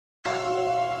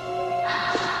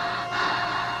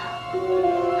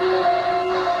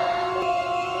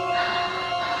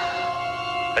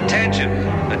Attention,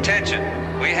 attention.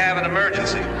 We have an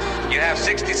emergency. You have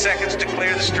 60 seconds to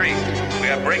clear the street. We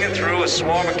are bringing through a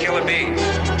swarm of killer bees.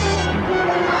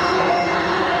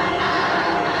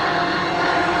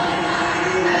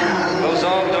 Close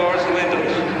all doors and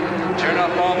windows. Turn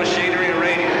off all machinery and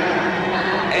radio.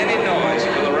 Any noise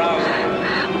will arouse them.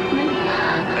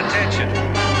 Attention,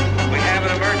 we have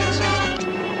an emergency.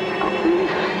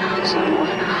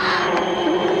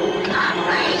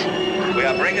 We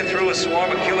are bringing through a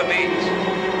swarm of killer bees.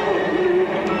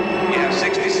 You have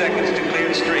 60 seconds to clear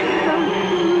the street.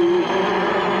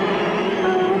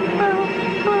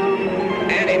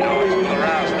 Any noise will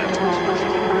arouse them.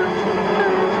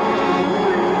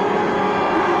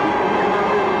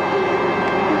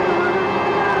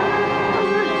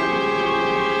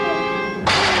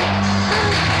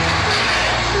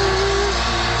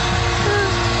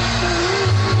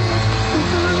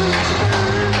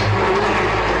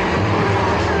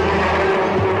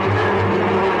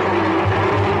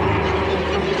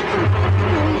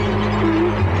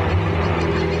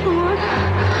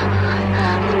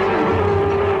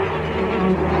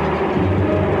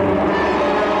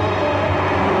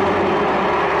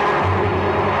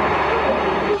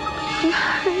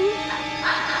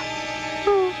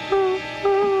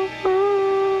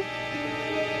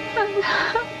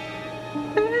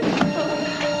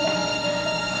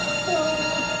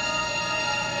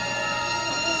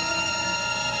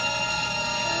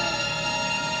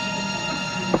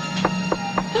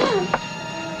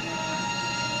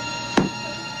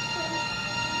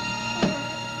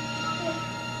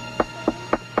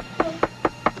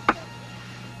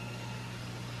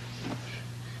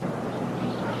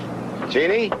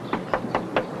 Jeannie?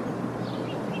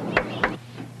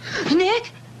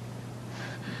 Nick?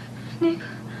 Nick,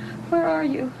 where are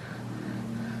you?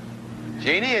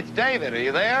 Jeannie, it's David. Are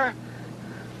you there?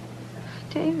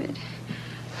 David.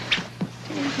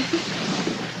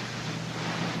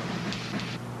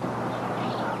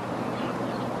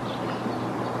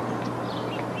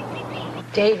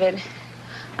 David,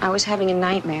 I was having a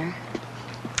nightmare.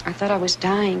 I thought I was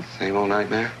dying. Same old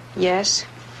nightmare? Yes,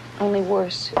 only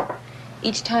worse.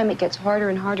 Each time it gets harder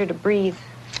and harder to breathe.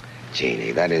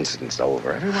 Jeannie, that incident's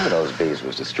over. Every one of those bees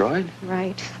was destroyed.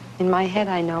 Right. In my head,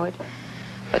 I know it.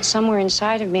 But somewhere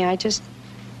inside of me, I don't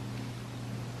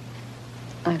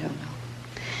know.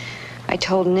 I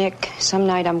told Nick some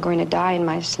night I'm going to die in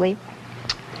my sleep.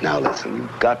 Now listen,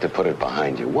 you've got to put it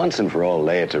behind you. Once and for all,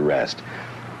 lay it to rest.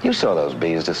 You saw those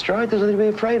bees destroyed. There's nothing to be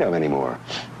afraid of anymore.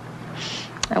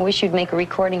 I wish you'd make a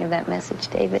recording of that message,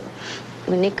 David.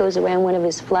 When Nick goes away on one of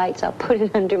his flights, I'll put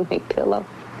it under my pillow.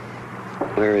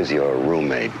 Where is your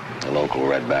roommate, the local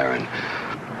Red Baron?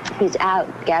 He's out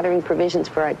gathering provisions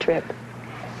for our trip.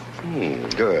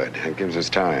 Good. That gives us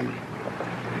time.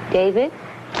 David?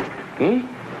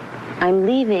 I'm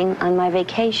leaving on my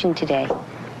vacation today.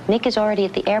 Nick is already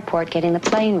at the airport getting the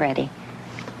plane ready.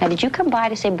 Now, did you come by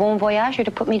to say bon voyage or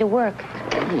to put me to work?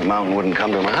 The mountain wouldn't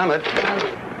come to Muhammad.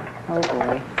 Oh,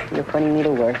 boy. You're putting me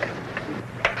to work.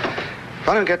 If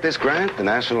I don't get this grant, the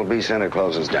National Bee Center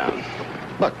closes down.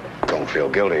 Look, don't feel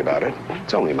guilty about it.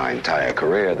 It's only my entire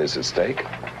career that's at stake.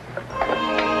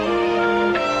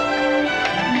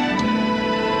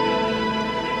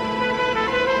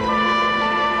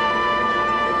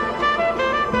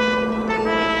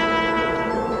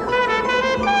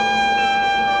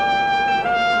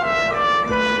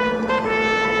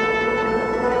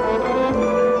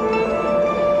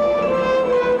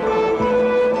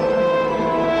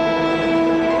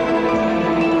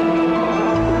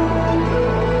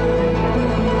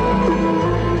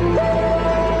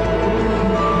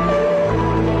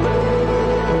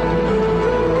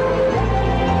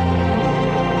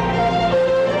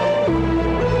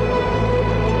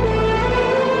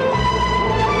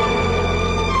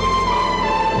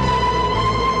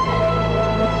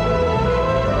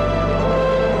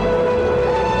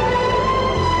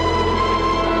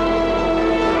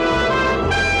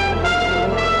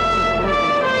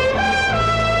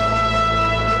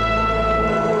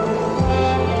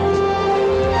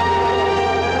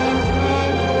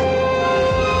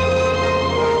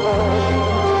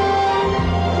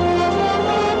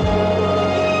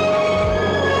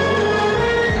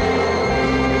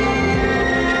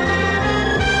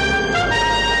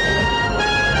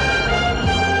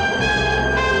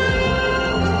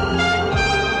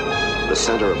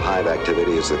 Center of hive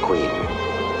activity is the queen.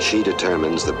 She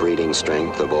determines the breeding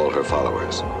strength of all her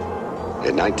followers.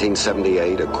 In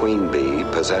 1978, a queen bee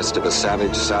possessed of a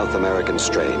savage South American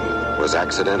strain was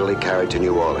accidentally carried to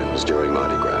New Orleans during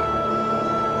Mardi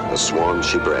Gras. The swarm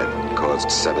she bred caused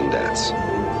 7 deaths.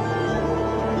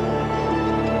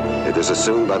 It was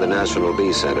assumed by the National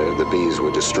Bee Center the bees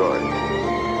were destroyed,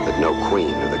 that no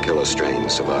queen of the killer strain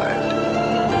survived.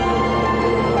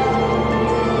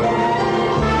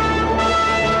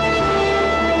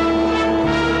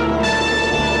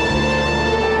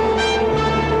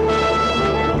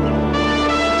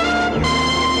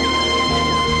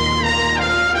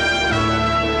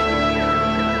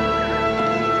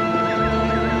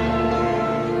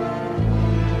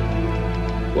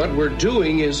 What we're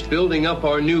doing is building up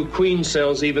our new queen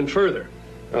cells even further.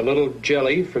 A little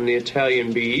jelly from the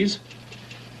Italian bees,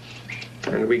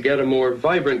 and we get a more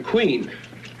vibrant queen.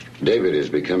 David is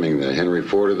becoming the Henry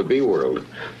Ford of the bee world.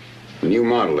 A new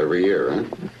model every year, huh?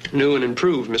 New and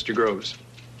improved, Mr. Groves.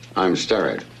 I'm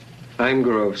Starrett. I'm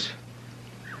Groves.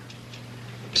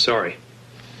 Sorry.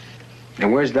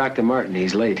 And where's Dr. Martin?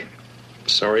 He's late.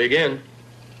 Sorry again.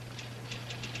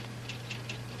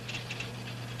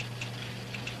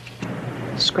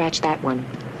 Scratch that one.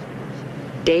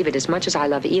 David, as much as I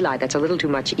love Eli, that's a little too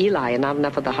much Eli and not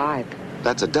enough of the hive.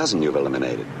 That's a dozen you've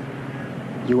eliminated.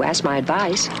 You asked my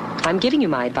advice. I'm giving you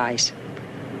my advice.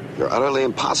 You're utterly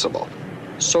impossible.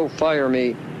 So fire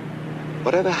me.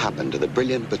 Whatever happened to the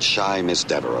brilliant but shy Miss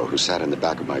Devereaux who sat in the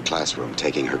back of my classroom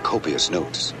taking her copious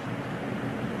notes?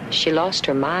 She lost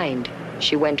her mind.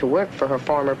 She went to work for her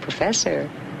former professor.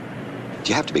 Do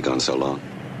you have to be gone so long?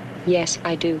 Yes,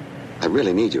 I do. I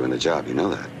really need you in the job, you know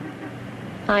that.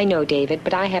 I know, David,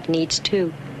 but I have needs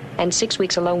too. And 6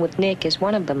 weeks alone with Nick is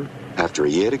one of them. After a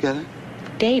year together?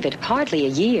 David, hardly a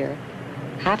year.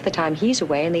 Half the time he's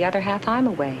away and the other half I'm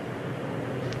away.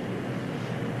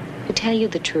 To tell you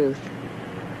the truth,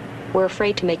 we're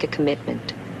afraid to make a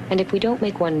commitment. And if we don't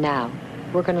make one now,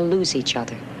 we're going to lose each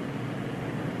other.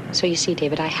 So you see,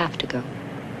 David, I have to go.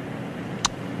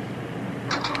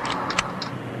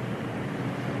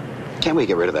 Can't we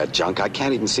get rid of that junk? I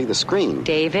can't even see the screen.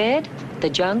 David, the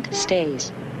junk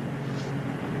stays.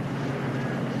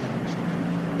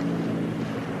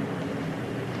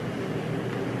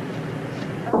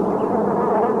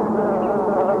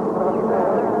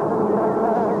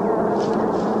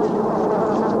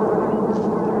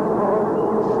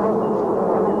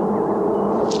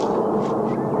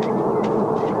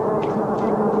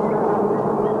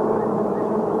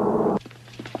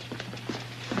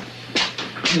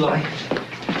 Eli,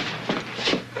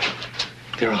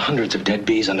 there are hundreds of dead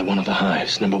bees under one of the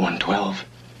hives, number 112.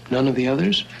 None of the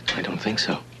others? I don't think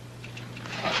so.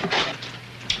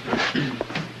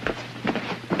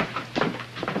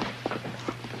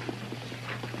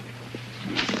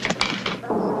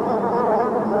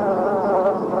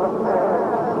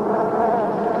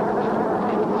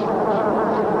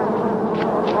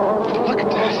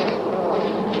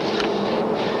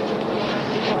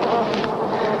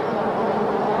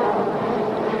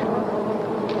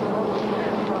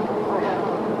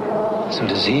 Some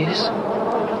disease?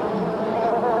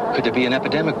 Could there be an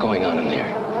epidemic going on in there?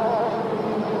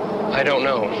 I don't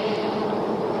know.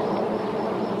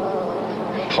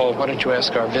 Paul, why don't you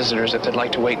ask our visitors if they'd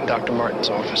like to wait in Dr. Martin's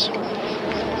office?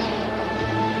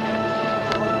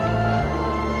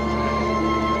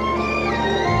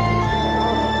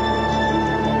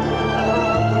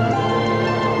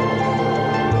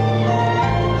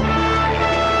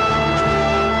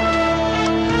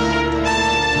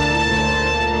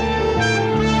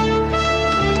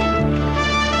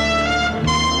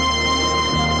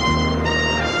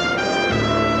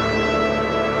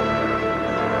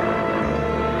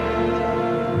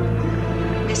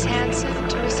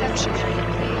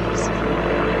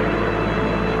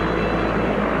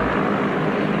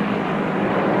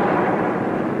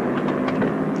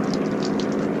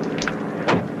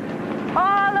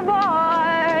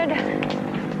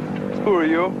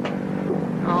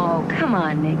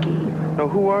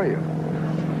 Who are you?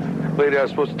 Lady I was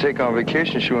supposed to take on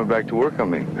vacation, she went back to work on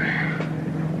me.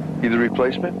 You the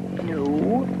replacement? No.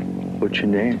 What's your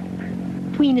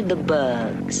name? Queen of the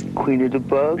Bugs. Queen of the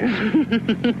Bugs?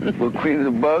 Well, Queen of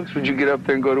the Bugs, would you get up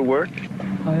there and go to work?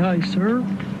 Aye, aye, sir.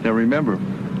 Now remember,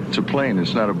 it's a plane,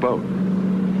 it's not a boat.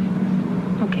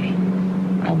 Okay.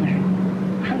 I'll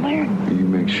learn. I'll learn. You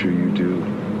make sure you do.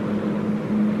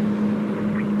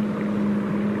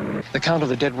 The count of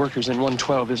the dead workers in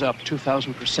 112 is up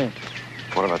 2,000%.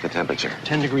 What about the temperature?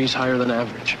 10 degrees higher than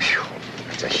average. Phew,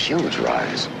 that's a huge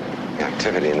rise. The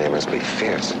activity in there must be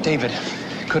fierce. David,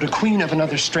 could a queen of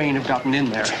another strain have gotten in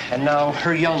there? And now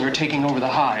her young are taking over the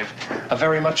hive. A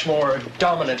very much more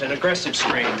dominant and aggressive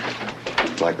strain.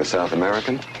 Like the South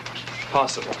American?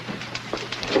 Possible.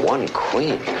 One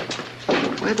queen?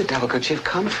 Where the devil could she have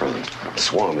come from? The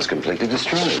swarm is completely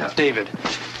destroyed. David.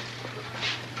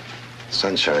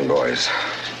 Sunshine, boys.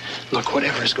 Look,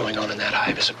 whatever is going on in that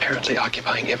hive is apparently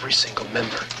occupying every single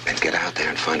member. Then get out there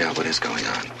and find out what is going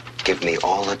on. Give me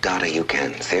all the data you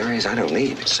can. Theories I don't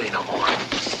need. Say no more.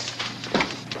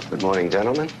 Good morning,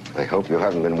 gentlemen. I hope you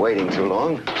haven't been waiting too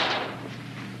long.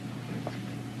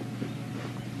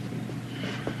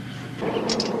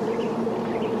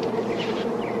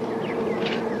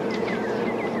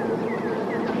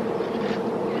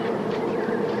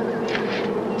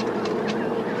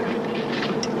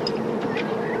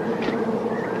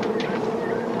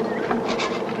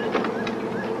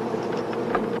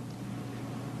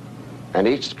 And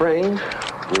each spring,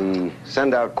 we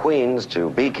send out queens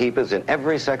to beekeepers in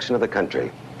every section of the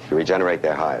country to regenerate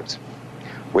their hives,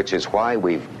 which is why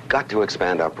we've got to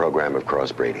expand our program of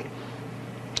crossbreeding.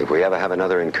 If we ever have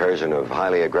another incursion of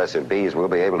highly aggressive bees, we'll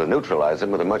be able to neutralize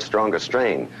them with a much stronger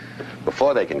strain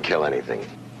before they can kill anything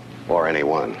or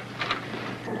anyone.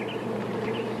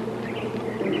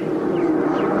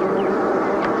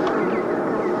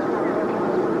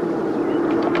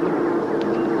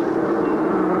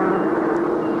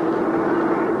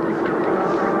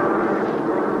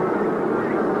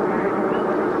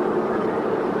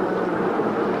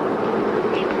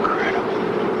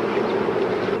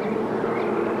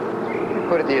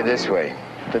 Put it to you this way.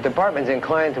 The department's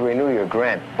inclined to renew your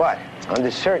grant, but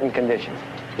under certain conditions.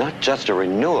 Not just a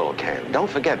renewal, Ken. Don't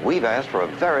forget, we've asked for a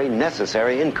very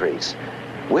necessary increase.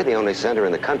 We're the only center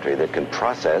in the country that can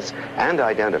process and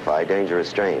identify dangerous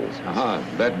strains.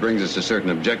 That brings us to certain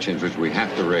objections which we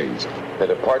have to raise. The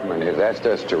department has asked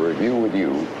us to review with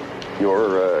you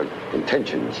your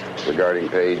intentions regarding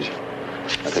page,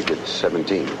 I think it's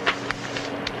 17.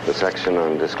 The section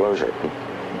on disclosure.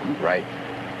 Right.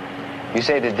 You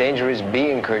say the dangerous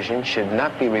bee incursion should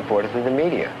not be reported to the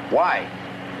media. Why?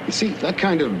 You see, that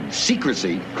kind of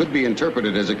secrecy could be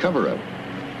interpreted as a cover-up.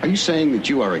 Are you saying that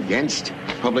you are against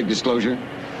public disclosure?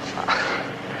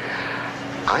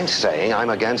 I'm saying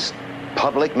I'm against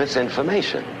public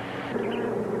misinformation.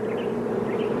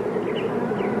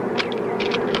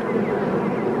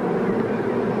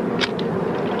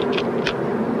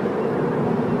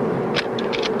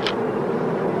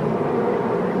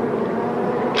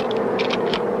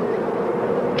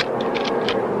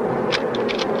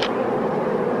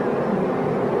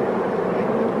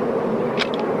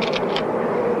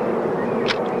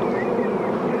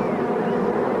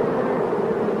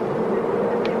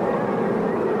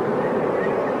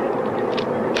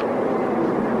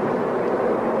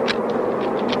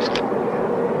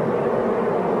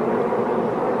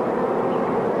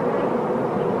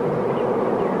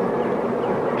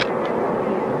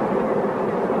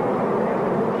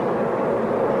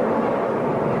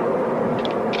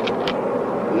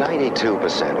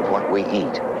 % of what we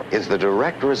eat is the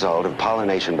direct result of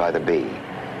pollination by the bee.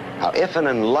 Now, if an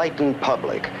enlightened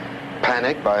public,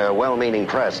 panicked by a well-meaning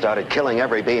press, started killing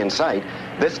every bee in sight,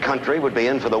 this country would be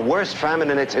in for the worst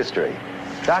famine in its history.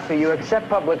 Doctor, you accept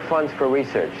public funds for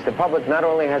research. The public not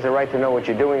only has a right to know what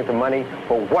you're doing with the money,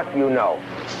 but what you know.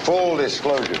 Full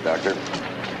disclosure, Doctor,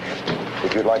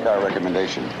 if you'd like our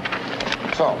recommendation.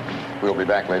 So, we'll be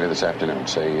back later this afternoon,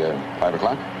 say 5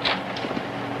 o'clock.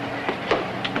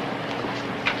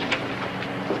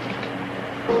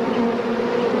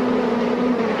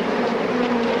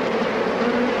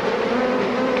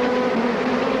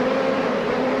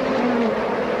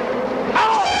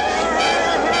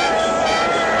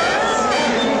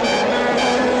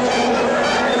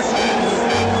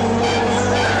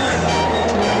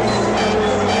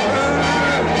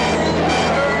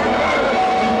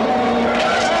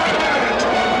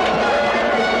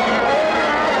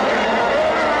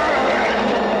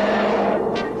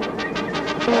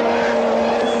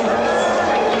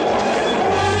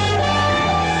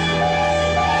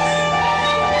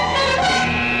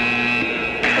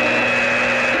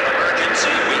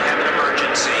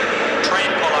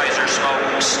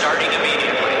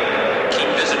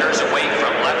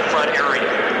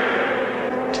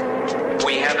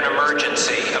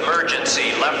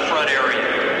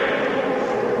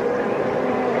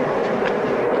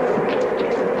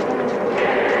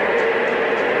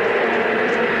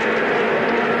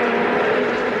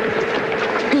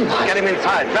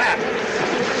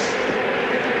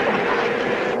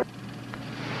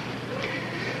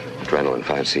 Adrenaline,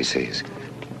 5 cc's.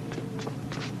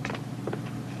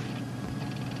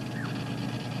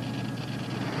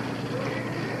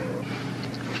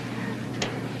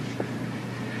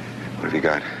 What have you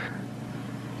got?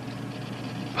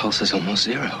 Pulse is almost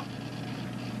 0.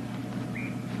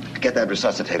 Get that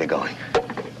resuscitator going.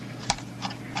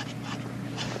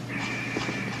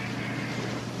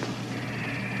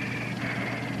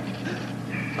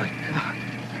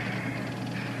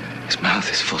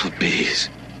 mouth is full of bees.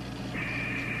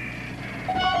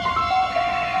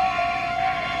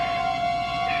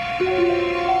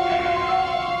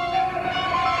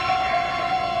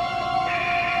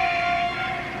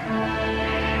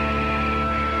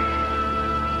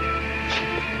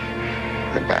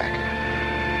 We're back.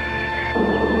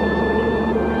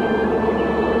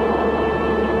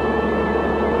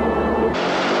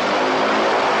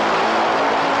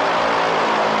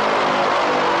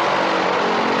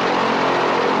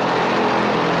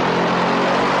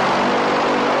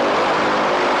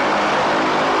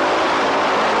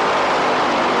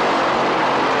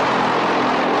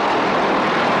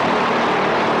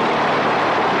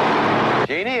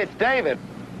 It's David.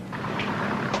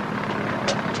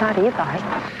 Not Eli.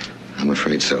 I'm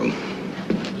afraid so.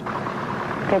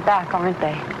 They're back, aren't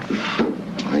they?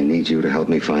 I need you to help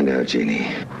me find out, Jeannie.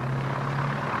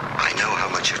 I know how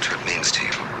much your trip means to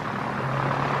you.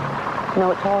 No,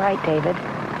 it's all right, David.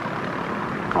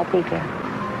 I'll be there.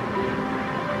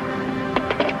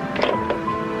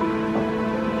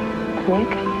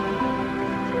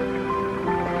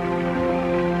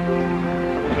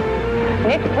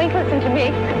 Nick, please listen to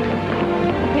me.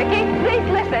 Nicky, please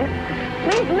listen.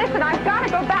 Please listen. I've got to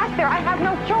go back there. I have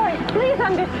no choice. Please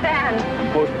understand.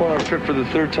 Postpone our trip for the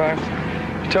third time?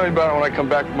 Tell me about it when I come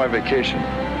back from my vacation.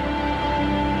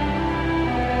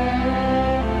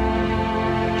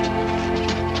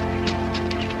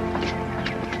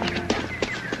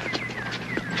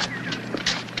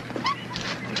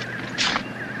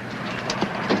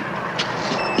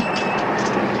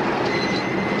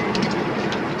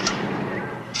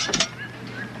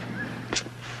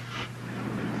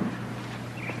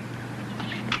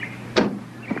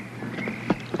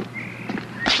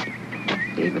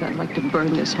 David, I'd like to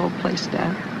burn this whole place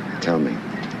down. Tell me.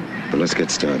 But let's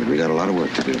get started. We got a lot of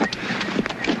work to do.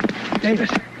 David,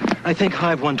 I think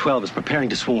Hive 112 is preparing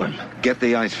to swarm. Get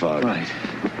the ice fog. Right.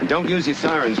 And don't use your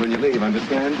sirens when you leave,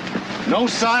 understand? No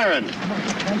siren!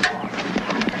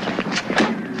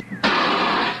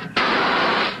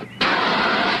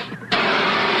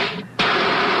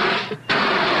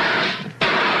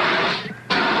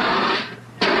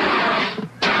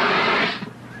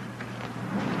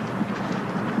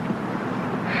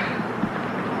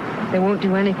 They won't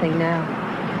do anything now.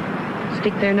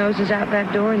 Stick their noses out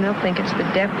that door and they'll think it's the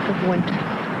depth of winter.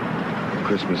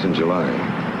 Christmas in July.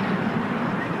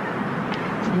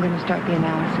 I'm going to start the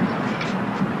analysis.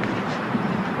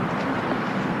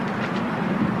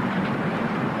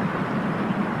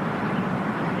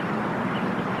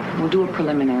 We'll do a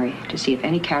preliminary to see if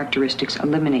any characteristics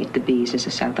eliminate the bees as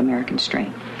a South American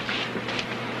strain.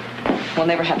 We'll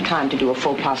never have time to do a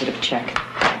full positive check.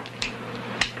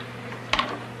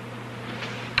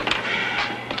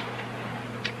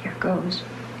 Goes.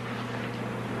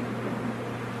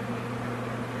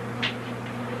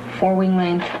 4 wing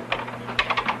length,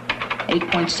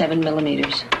 8.7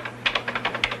 millimeters.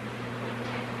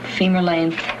 Femur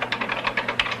length,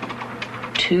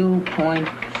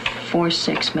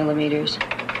 2.46 millimeters.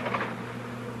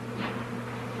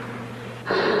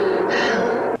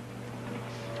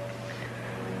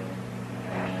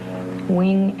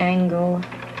 Wing angle,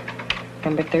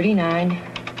 number 39.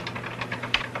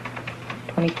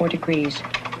 24 degrees.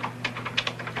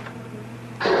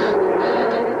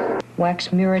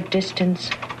 Wax mirror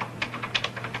distance,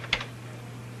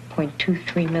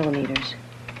 0.23 millimeters.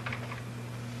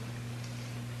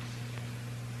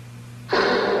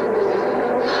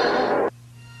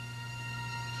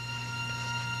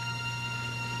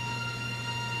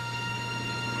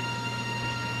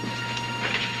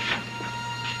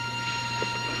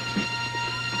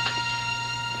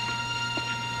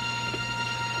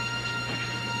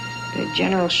 The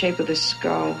general shape of the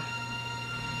skull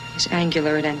is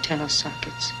angular at antennal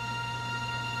sockets.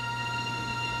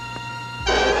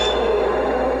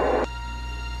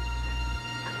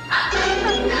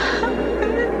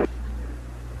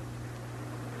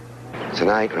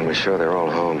 Tonight, when we're sure they're all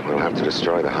home, we'll have to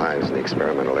destroy the hives in the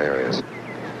experimental areas.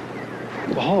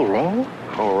 The whole row?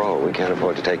 Whole row. We can't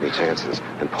afford to take any chances.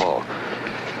 And Paul,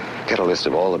 get a list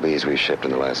of all the bees we've shipped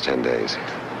in the last 10 days.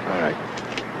 All right.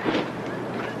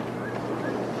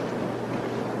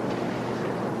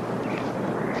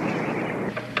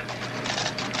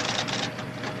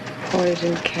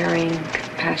 Poison carrying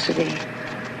capacity,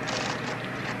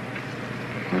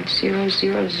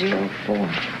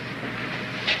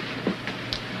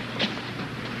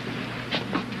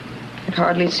 0.0004. It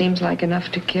hardly seems like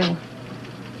enough to kill.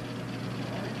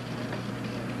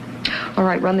 All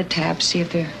right, run the tabs, see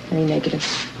if there are any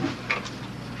negatives.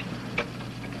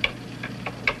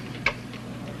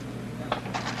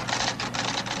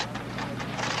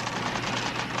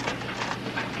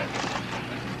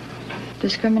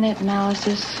 Discriminant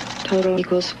analysis total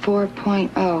equals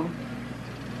 4.0.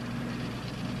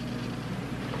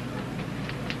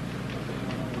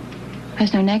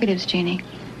 There's no negatives, Jeannie.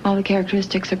 All the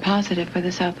characteristics are positive for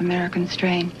the South American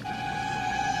strain.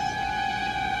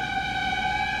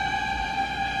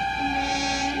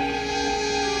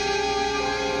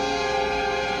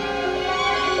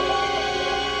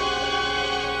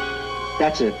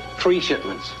 That's it. 3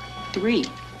 shipments. 3?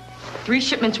 3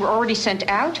 shipments were already sent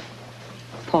out?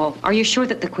 Paul, are you sure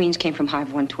that the queens came from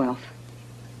Hive 112?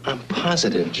 I'm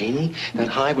positive, Jeannie. That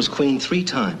hive was queened 3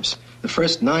 times. The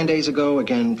first 9 days ago,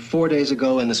 again 4 days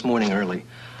ago, and this morning early.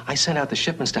 I sent out the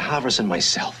shipments to Halverson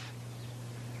myself.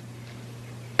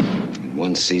 In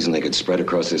one season, they could spread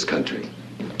across this country.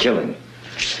 Killing.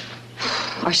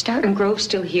 Are Stark and Grove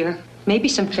still here? Maybe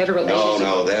some federal agents...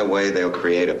 No, their way, they'll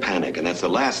create a panic, and that's the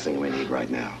last thing we need right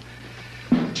now.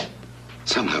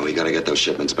 Somehow we gotta get those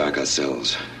shipments back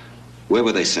ourselves. Where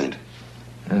were they sent?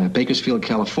 Bakersfield,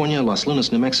 California, Los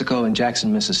Lunas, New Mexico, and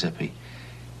Jackson, Mississippi.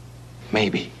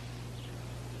 Maybe.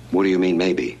 What do you mean,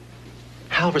 maybe?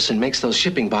 Halverson makes those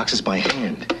shipping boxes by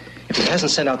hand. If he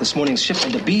hasn't sent out this morning's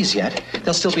shipment of bees yet,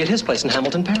 they'll still be at his place in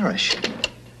Hamilton Parish.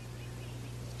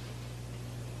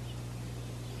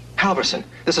 Halverson,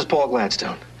 this is Paul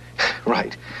Gladstone.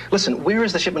 Right. Listen, where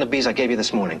is the shipment of bees I gave you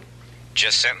this morning?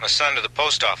 Just sent my son to the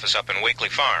post office up in Wakely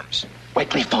Farms.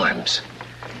 Wakely Farms?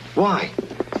 Why?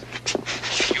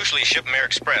 Usually ship them Air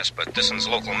Express, but this one's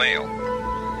local mail.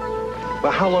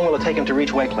 Well, how long will it take him to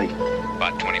reach Wakely?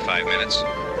 About 25 minutes.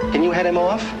 Can you head him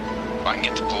off? I can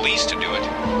get the police to do it.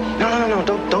 No,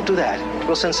 don't do that.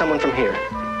 We'll send someone from here.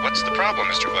 What's the problem,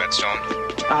 Mr.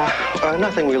 Gladstone?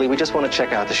 Nothing really. We just want to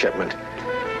check out the shipment.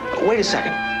 Wait a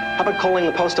second. How about calling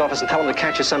the post office and tell him to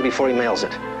catch your son before he mails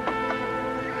it?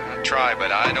 I'll try,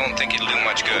 but I don't think it'll do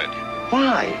much good.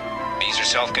 Why? Bees are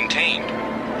self-contained.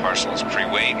 Parcel's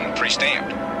pre-weighed and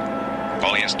pre-stamped.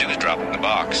 All he has to do is drop it in the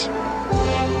box.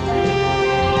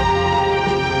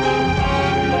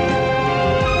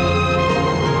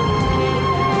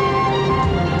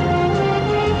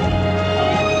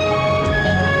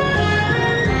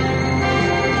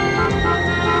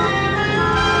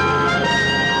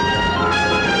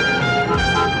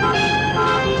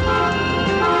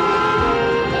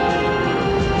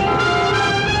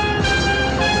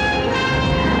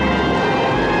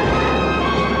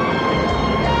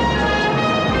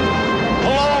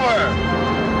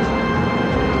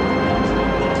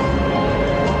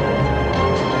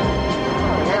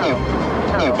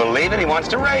 Believe it, he wants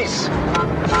to race.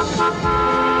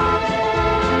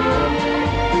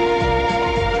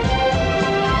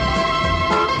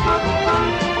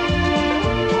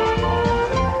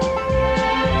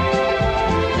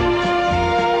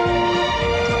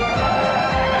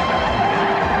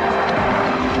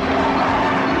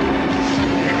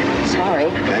 Sorry.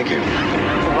 Thank you.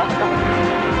 You're welcome.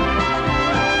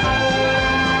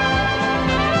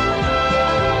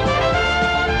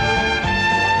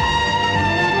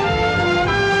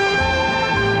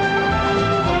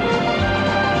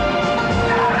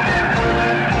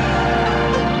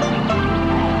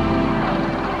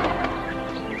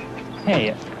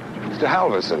 Hey. Mr.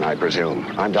 Halverson, I presume.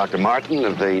 I'm Dr. Martin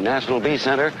of the National Bee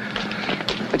Center.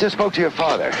 I just spoke to your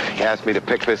father. He asked me to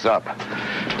pick this up.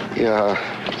 He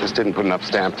just didn't put enough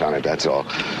stamps on it, that's all.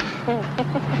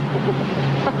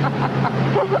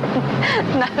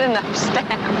 Not enough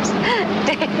stamps.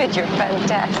 David, you're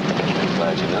fantastic. I'm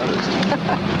glad you noticed.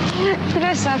 You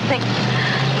know something?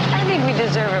 I think we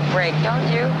deserve a break, don't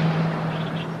you?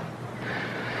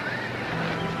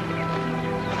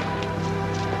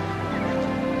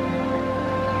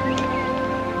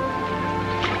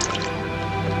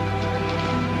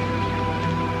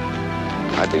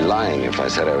 I'd be lying if I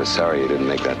said I was sorry you didn't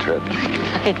make that trip.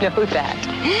 I know that.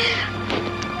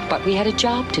 But we had a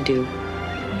job to do.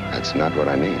 That's not what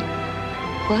I mean.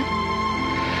 What?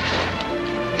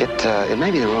 It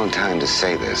may be the wrong time to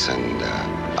say this, and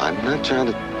I'm not trying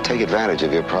to take advantage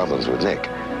of your problems with Nick.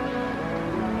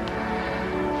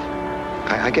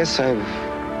 I guess I've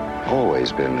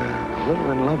always been a little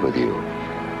in love with you.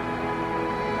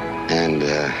 And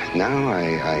now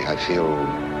I feel...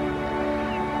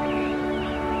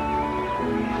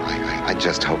 I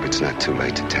just hope it's not too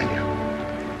late to tell you.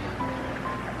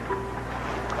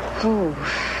 Oh,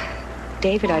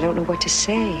 David, I don't know what to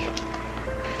say.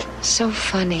 So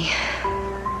funny.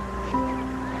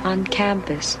 On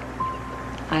campus,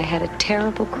 I had a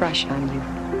terrible crush on you.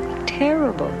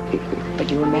 Terrible. But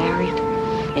you were married,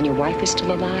 and your wife is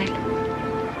still alive,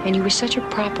 and you were such a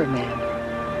proper man.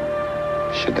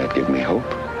 Should that give me hope?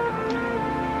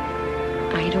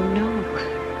 I don't know.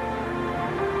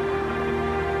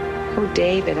 Oh,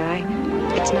 David,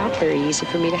 it's not very easy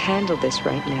for me to handle this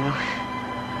right now.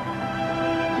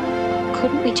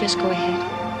 Couldn't we just go ahead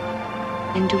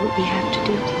and do what we have to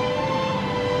do?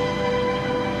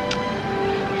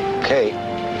 Kate.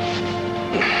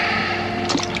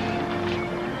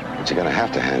 But you're gonna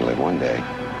have to handle it one day.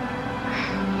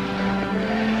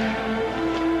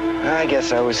 I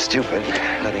guess I was stupid,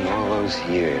 letting all those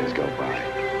years go by.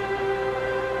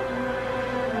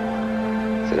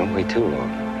 So don't wait too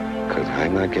long, because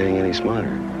I'm not getting any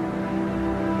smarter.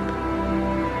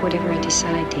 Whatever I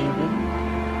decide, David,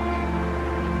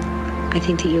 I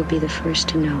think that you'll be the first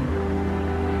to know.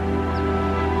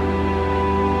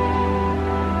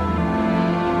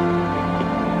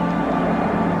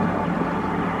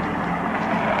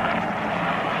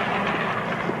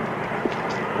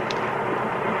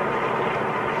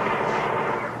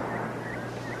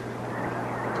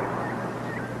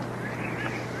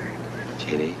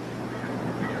 Jeannie,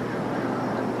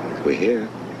 we're here.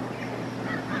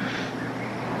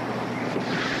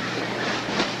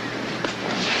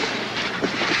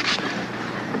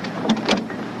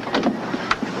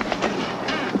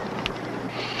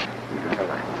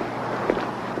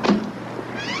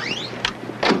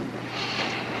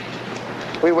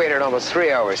 We waited almost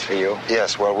 3 hours for you.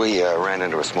 Yes, well, we ran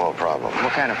into a small problem.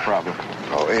 What kind of problem?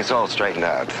 Oh, it's all straightened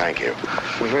out, thank you.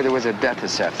 We heard there was a death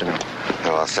this afternoon.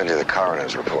 Well, I'll send you the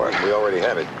coroner's report. We already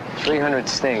have it. 300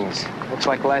 stings. Looks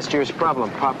like last year's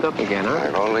problem popped up again, huh?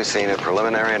 I've only seen a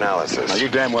preliminary analysis. Now, you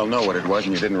damn well know what it was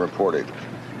and you didn't report it.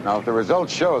 Now, if the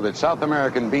results show that South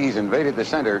American bees invaded the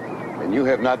center and you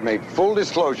have not made full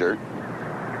disclosure,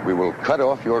 we will cut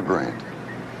off your grant.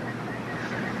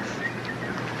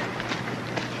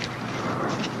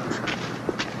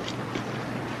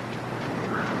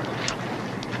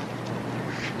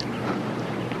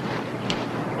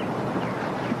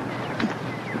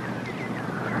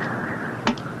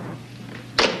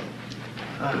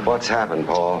 What's happened,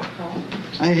 Paul?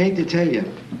 I hate to tell you.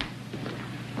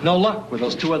 No luck with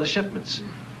those 2 other shipments.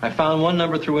 I found one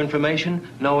number through information,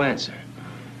 no answer.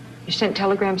 You sent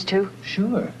telegrams too?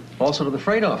 Sure. Also to the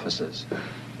freight offices.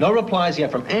 No replies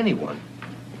yet from anyone.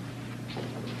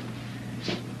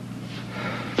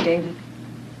 David,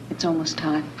 it's almost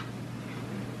time.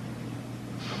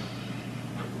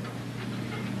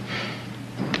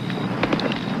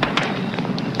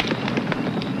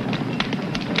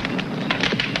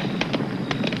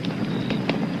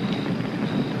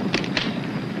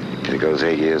 Here goes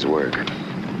 8 years' work.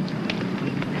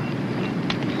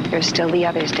 There's still the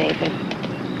others, David.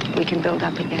 We can build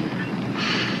up again.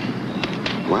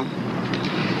 Well,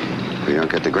 if we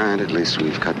don't get the grant, at least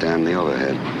we've cut down the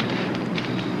overhead.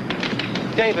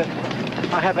 David,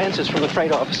 I have answers from the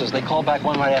freight offices. They call back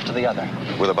one right after the other.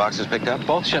 Were the boxes picked up?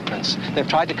 Both shipments. They've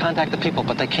tried to contact the people,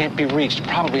 but they can't be reached.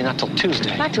 Probably not till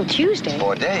Tuesday. Not till Tuesday?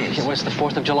 4 days. It was the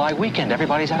 4th of July weekend.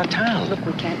 Everybody's out of town. Look,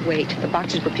 we can't wait. The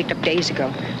boxes were picked up days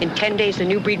ago. In 10 days, the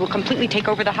new breed will completely take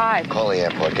over the hive. Call the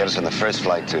airport. Get us on the first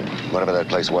flight to whatever that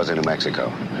place was in New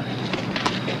Mexico.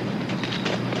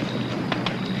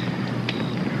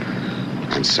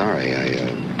 I'm sorry.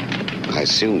 I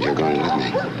assumed you're going with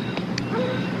me.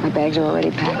 My bags are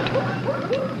already packed.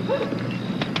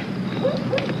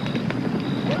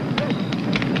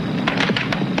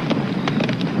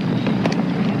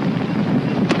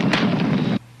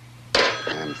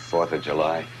 And 4th of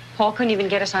July? Paul couldn't even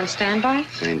get us on standby?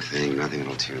 Same thing. Nothing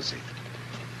until Tuesday.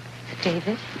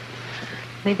 David,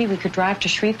 maybe we could drive to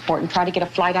Shreveport and try to get a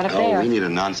flight out of Oh, there. we need a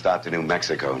nonstop to New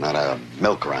Mexico, not a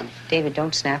milk run. David,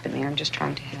 don't snap at me. I'm just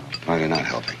trying to help. Why are you not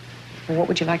helping? Well, what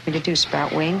would you like me to do,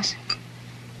 sprout wings?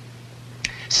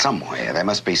 Somewhere, there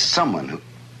must be someone who...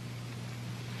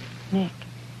 Nick.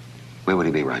 Where would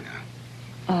he be right now?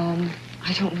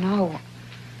 I don't know.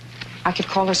 I could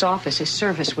call his office. His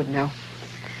service would know.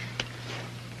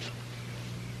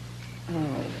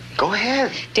 Oh. Go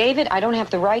ahead. David, I don't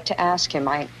have the right to ask him.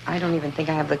 I don't even think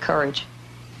I have the courage.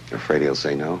 You're afraid he'll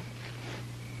say no?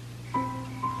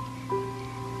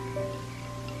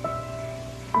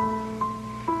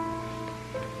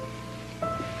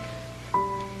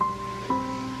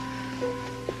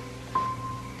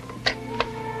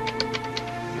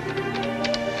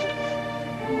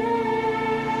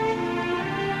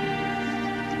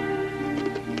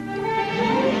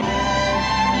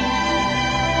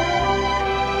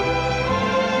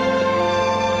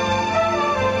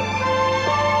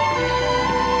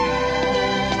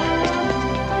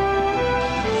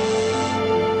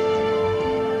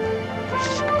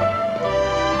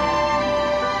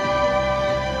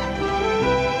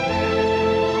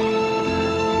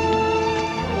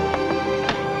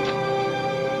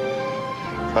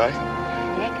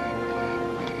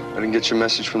 didn't get your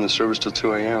message from the service till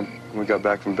 2 a.m. when we got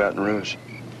back from Baton Rouge.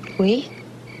 We?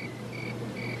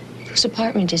 Whose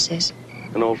apartment is this?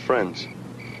 An old friend's.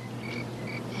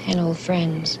 And old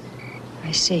friends.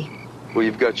 I see. Well,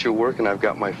 you've got your work and I've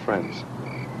got my friends.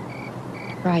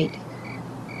 Right.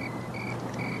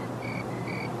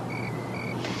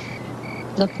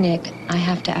 Look, Nick, I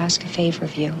have to ask a favor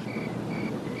of you.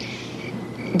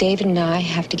 David and I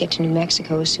have to get to New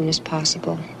Mexico as soon as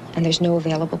possible, and there's no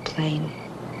available plane.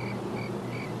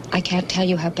 I can't tell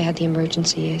you how bad the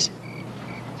emergency is.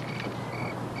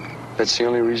 That's the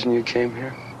only reason you came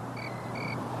here?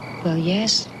 Well,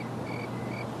 yes.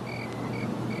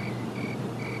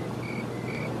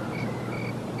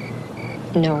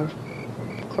 No,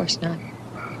 of course not.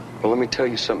 Well, let me tell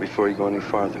you something before you go any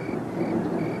farther.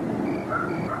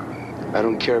 I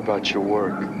don't care about your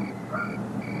work.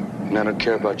 And I don't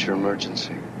care about your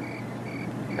emergency.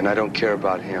 And I don't care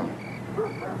about him.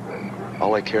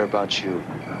 All I care about you.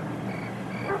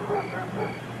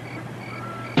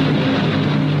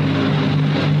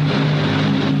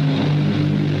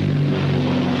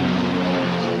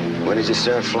 When did you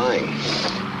start flying?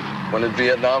 When did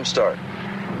Vietnam start?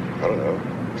 I don't know.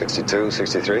 62,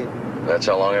 63? That's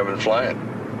how long I've been flying.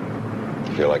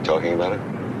 Feel like talking about it?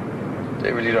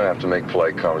 David, you don't have to make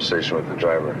polite conversation with the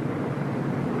driver.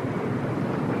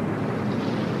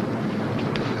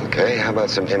 Okay, how about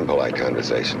some impolite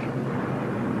conversation?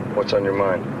 What's on your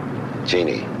mind?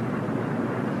 Jeannie.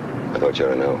 I thought you ought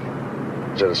to know.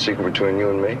 Is that a secret between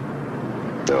you and me?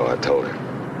 No, I told her.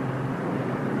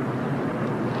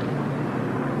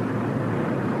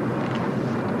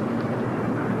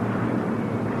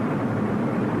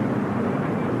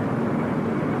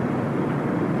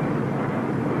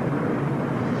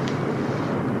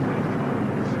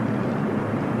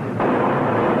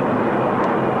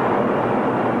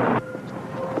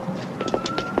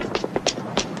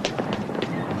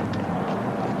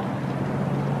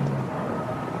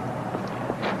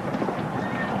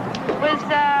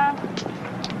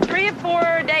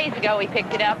 We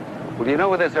picked it up. Well, do you know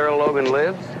where this Earl Logan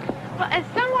lives? Well, it's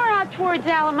somewhere out towards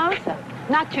Alamosa.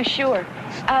 Not too sure.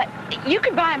 You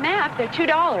could buy a map. They're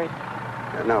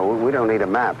 $2. No, we don't need a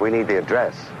map. We need the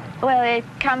address. Well, it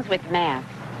comes with maps.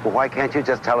 Well, why can't you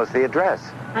just tell us the address?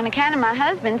 On account of my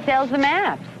husband sells the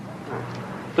maps.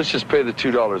 Let's just pay the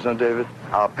 $2, huh, David?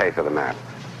 I'll pay for the map.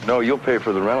 No, you'll pay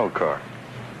for the rental car.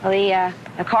 Well,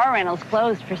 the car rental's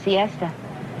closed for siesta.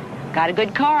 Got a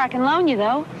good car I can loan you,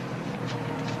 though.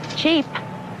 Cheap.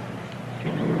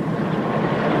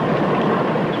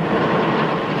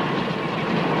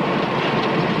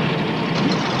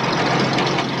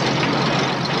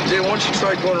 Jay, why don't you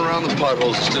try going around the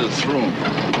potholes instead of through them?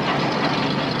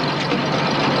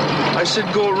 I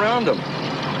said go around them.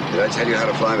 Did I tell you how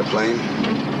to fly the plane?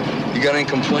 You got any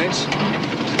complaints?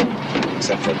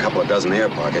 Except for a couple of dozen air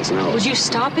pockets, no. Would you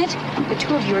stop it? The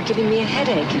two of you are giving me a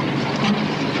headache.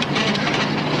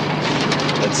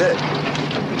 That's it.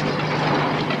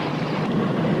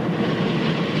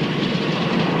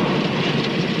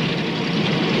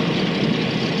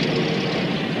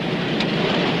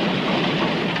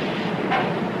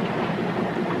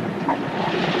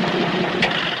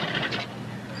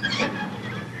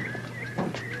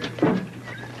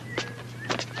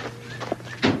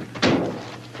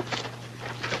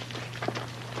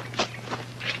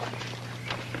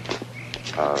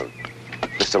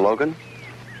 Mr. Logan?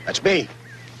 That's me.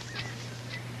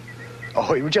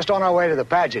 Oh, we were just on our way to the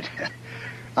pageant.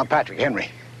 I'm Patrick Henry.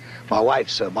 My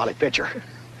wife's Molly Pitcher.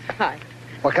 Hi.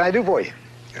 What can I do for you?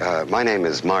 My name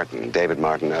is Martin, David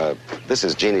Martin. This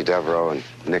is Jeannie Devereaux and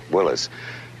Nick Willis.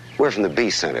 We're from the B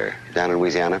Center down in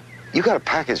Louisiana. You got a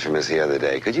package from us the other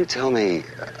day. Could you tell me,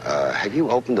 have you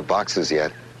opened the boxes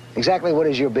yet? Exactly what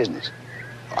is your business?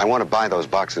 I want to buy those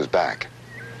boxes back.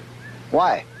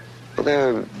 Why? Well,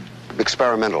 they're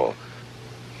experimental.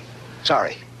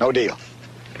 Sorry, no deal.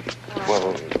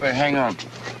 Well, wait, hang on.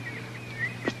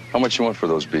 How much you want for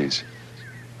those bees?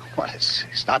 Well,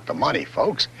 it's not the money,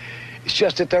 folks. It's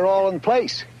just that they're all in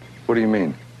place. What do you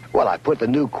mean? Well, I put the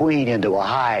new queen into a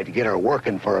hive to get her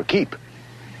working for a keep.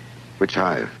 Which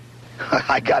hive?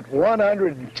 I got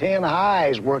 110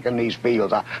 hives working these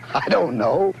fields. I don't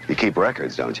know. You keep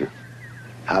records, don't you?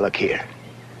 Now, look here.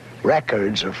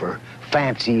 Records are for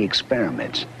fancy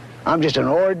experiments. I'm just an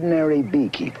ordinary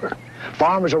beekeeper.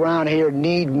 Farmers around here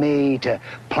need me to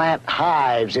plant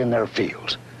hives in their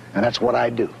fields, and that's what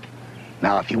I do.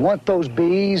 Now, if you want those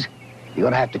bees, you're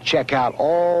going to have to check out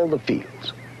all the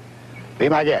fields. Be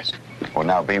my guest. Well,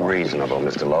 now, be reasonable,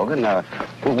 Mr. Logan.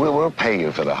 We'll pay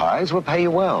you for the hives. We'll pay you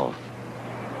well.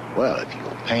 Well, if you'll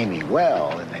pay me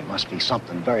well, then they must be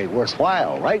something very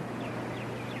worthwhile, right?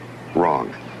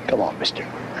 Wrong. Come on, mister.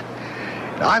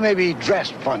 Now, I may be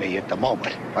dressed funny at the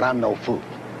moment, but I'm no fool.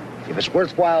 If it's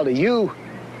worthwhile to you,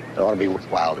 it ought to be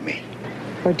worthwhile to me.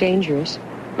 Or dangerous.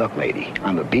 Look, lady,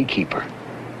 I'm a beekeeper.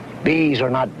 Bees are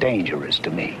not dangerous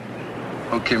to me.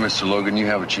 Okay, Mr. Logan, you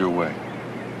have it your way.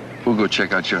 We'll go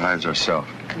check out your hives ourselves.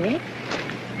 Nick?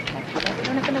 We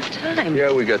don't have enough time.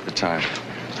 Yeah, we got the time.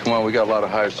 Come on, we got a lot of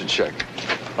hives to check.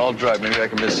 I'll drive. Maybe I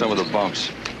can miss some of the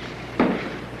bumps.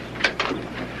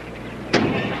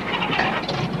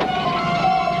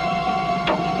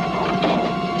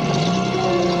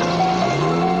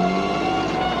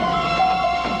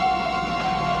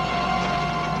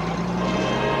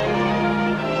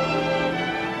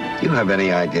 You have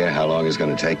any idea how long it's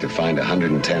going to take to find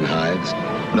 110 hives?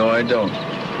 No, I don't.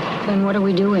 Then what are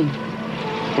we doing?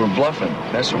 We're bluffing.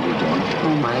 That's what we're doing.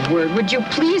 Oh, my word. Would you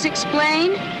please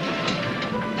explain?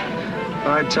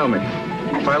 All right, tell me.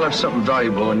 If I left something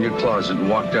valuable in your closet and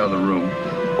walked out of the room,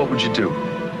 what would you do?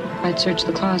 I'd search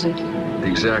the closet.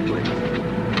 Exactly.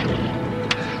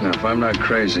 Now, if I'm not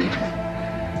crazy,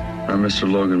 our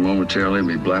Mr. Logan momentarily will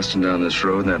be blasting down this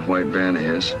road in that white van of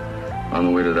his, on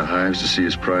the way to the hives to see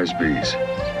his prize bees.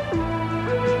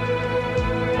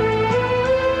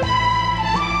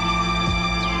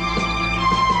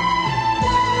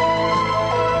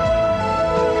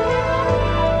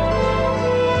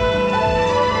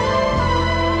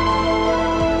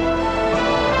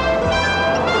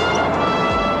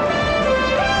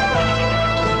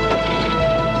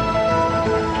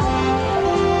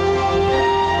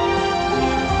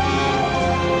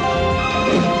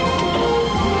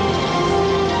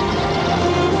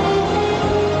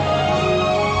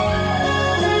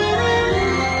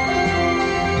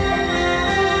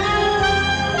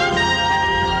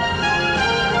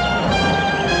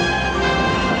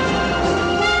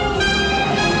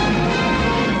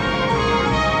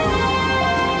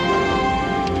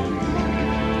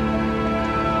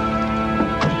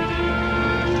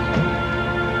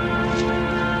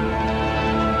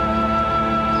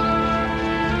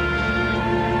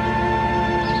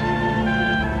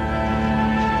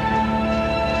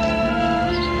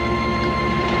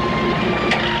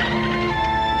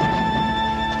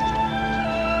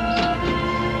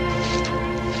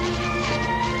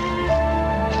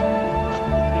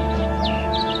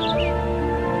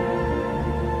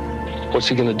 What's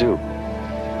he gonna do?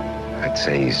 I'd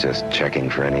say he's just checking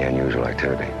for any unusual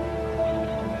activity.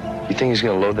 You think he's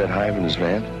gonna load that hive in his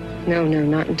van? No,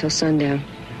 not until sundown.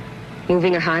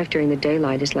 Moving a hive during the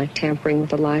daylight is like tampering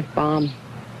with a live bomb.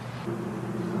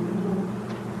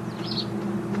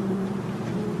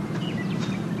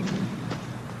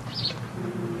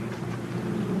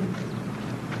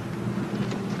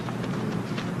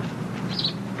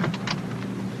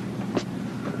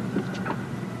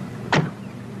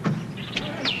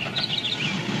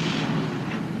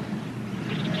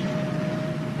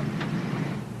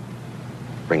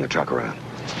 Bring the truck around.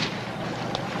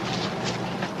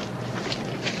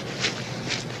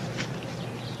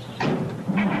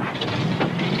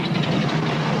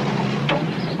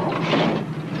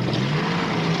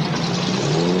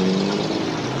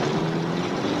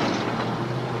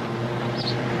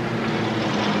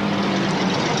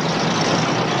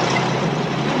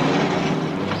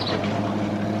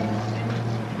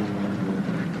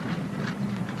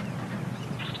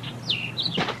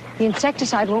 The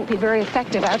insecticide won't be very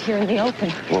effective out here in the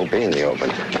open. Won't be in the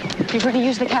open. You're going to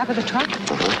use the cab of the truck?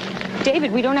 Uh-huh.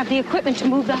 David, we don't have the equipment to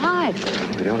move the hive.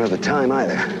 We don't have the time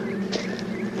either.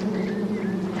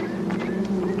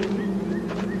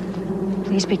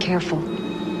 Please be careful.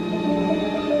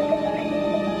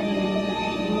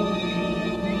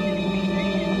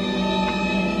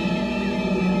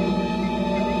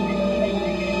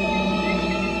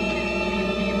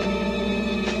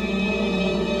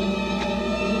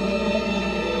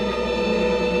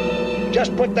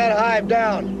 Just put that hive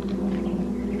down.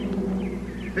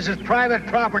 This is private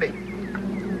property.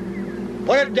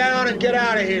 Put it down and get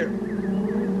out of here.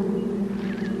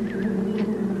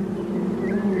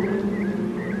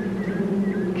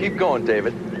 Keep going,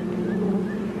 David.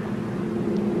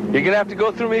 You're gonna have to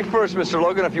go through me first, Mr.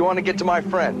 Logan, if you want to get to my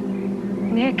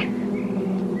friend. Nick.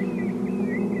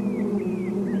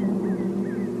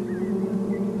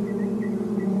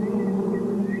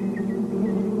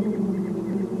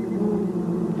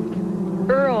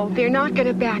 They're not going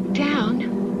to back down.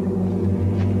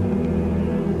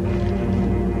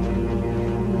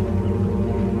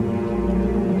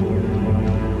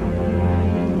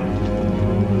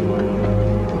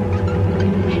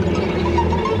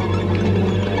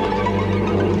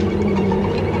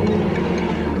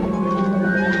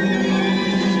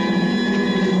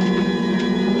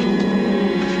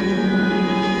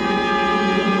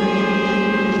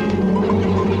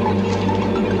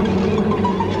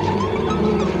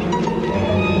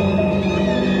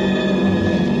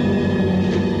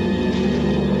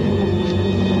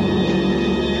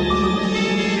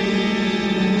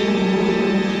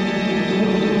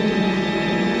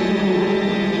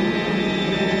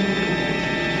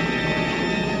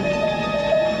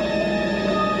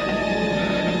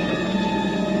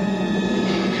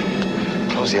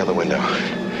 Close the other window.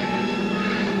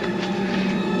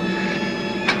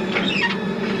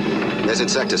 There's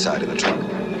insecticide in the trunk.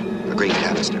 A green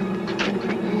canister.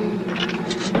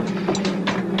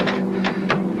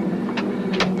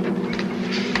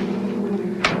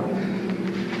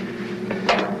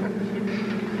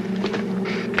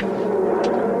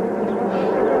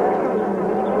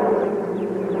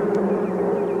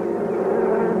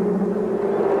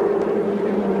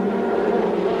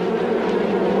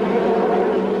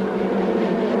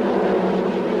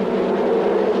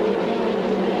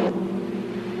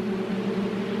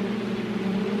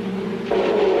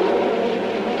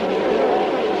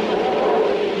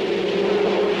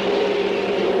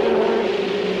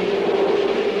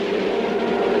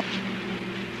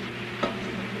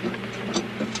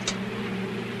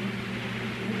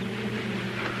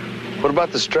 What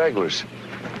about the stragglers?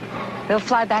 They'll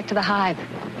fly back to the hive.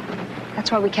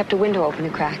 That's why we kept a window open a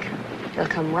crack. They'll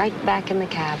come right back in the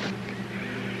cab.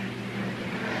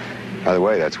 By the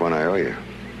way, that's one I owe you.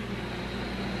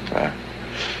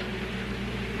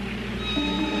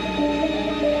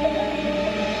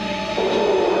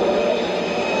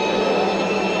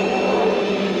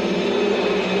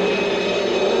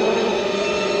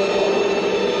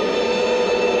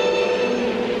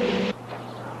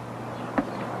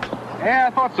 Yeah,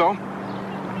 I thought so.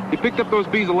 He picked up those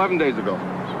bees 11 days ago.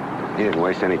 He didn't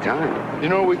waste any time. You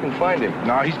know where we can find him?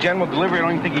 No, he's general delivery. I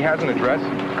don't even think he has an address.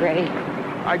 Great.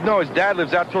 I know his dad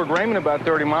lives out toward Raymond, about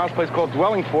 30 miles, a place called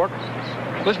Dwelling Fork.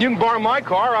 Listen, you can borrow my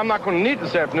car. I'm not going to need it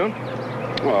this afternoon.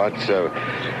 Well, it's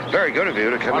very good of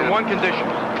you to come in. On one condition.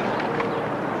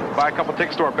 Buy a couple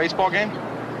tickets to our baseball game.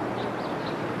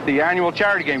 The annual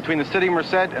charity game between the City of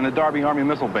Merced and the Darby Army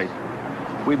Missile Base.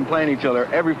 We've been playing each other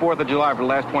every 4th of July for the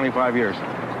last 25 years.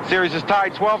 Series is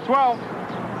tied 12-12.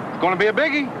 It's going to be a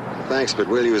biggie. Thanks, but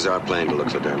we'll use our plane to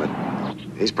look for Dermot.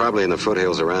 He's probably in the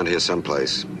foothills around here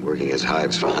someplace, working his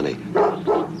hives for honey.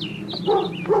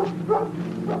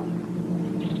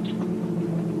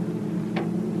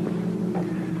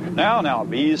 Now,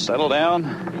 bees, settle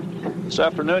down. This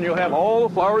afternoon you'll have all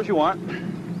the flowers you want.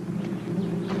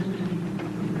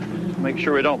 Make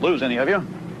sure we don't lose any of you.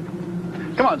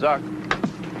 Come on, Zoc.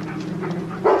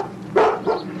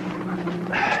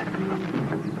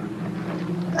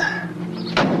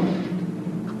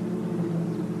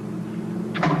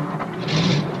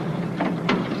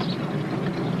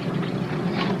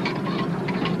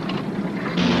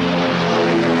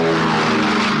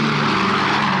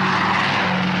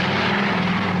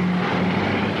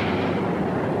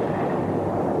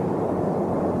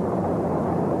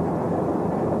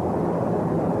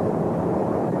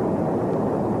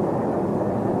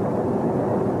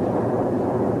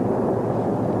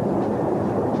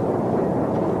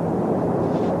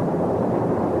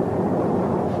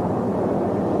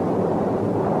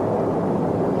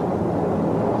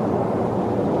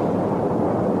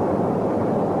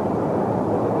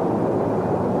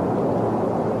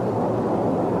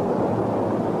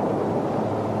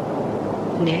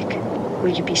 Nick, will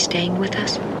you be staying with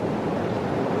us?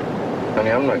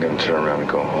 Honey, I'm not going to turn around and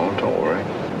go home. Don't worry.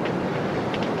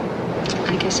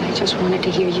 I guess I just wanted to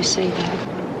hear you say that.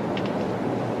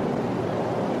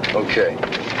 Okay.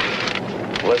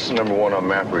 Lesson number 1 on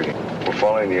map reading. We're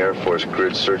following the Air Force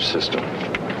grid search system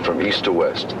from east to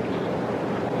west.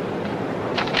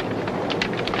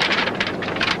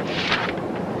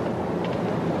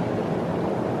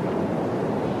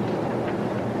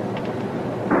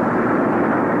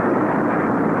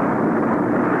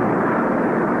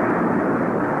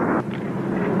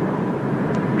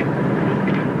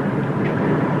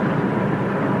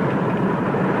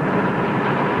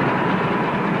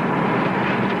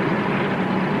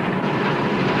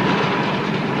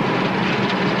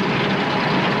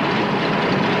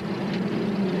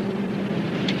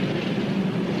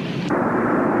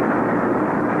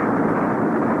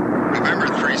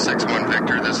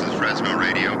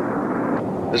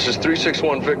 This is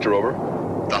 361 Victor, over.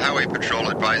 The Highway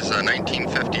Patrol advises a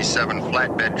 1957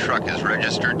 flatbed truck is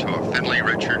registered to a Finley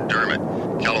Richard Dermott,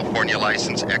 California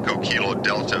license Echo Kilo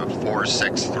Delta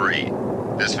 463.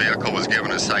 This vehicle was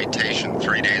given a citation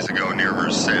 3 days ago near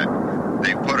Merced.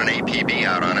 They've put an APB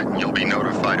out on it, and you'll be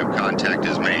notified if contact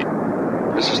is made.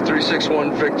 This is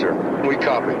 361 Victor. We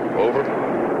copy. Over.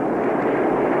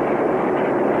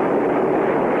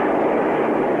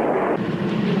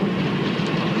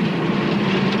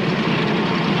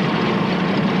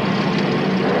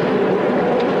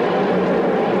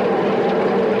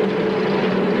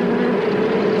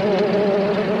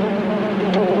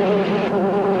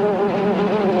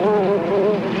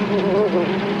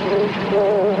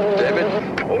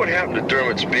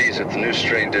 Bees if the new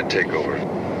strain did take over.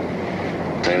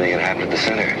 Same thing had happened at the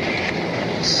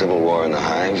center. Civil war in the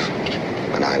hive,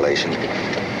 annihilation.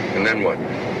 And then what?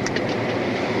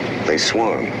 They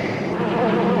swarm.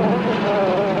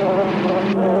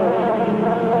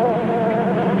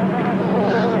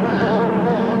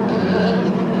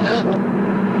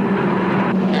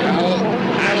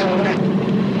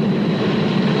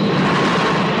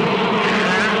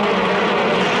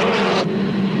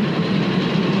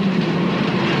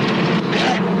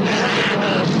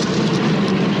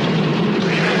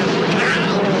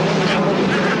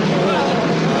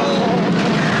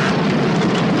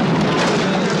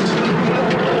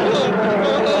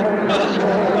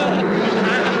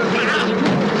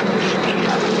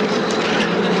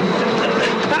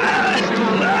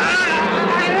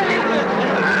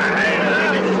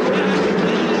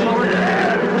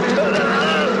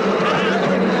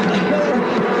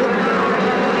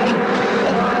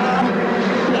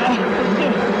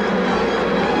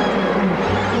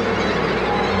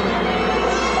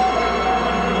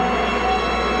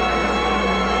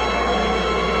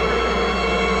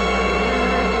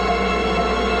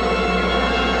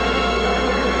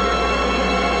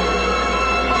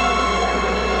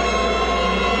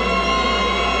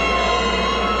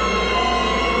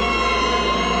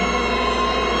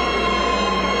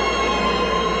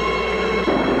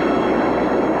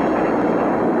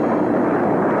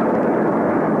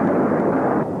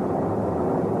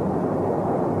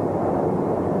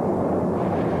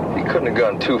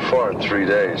 Gone too far in 3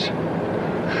 days.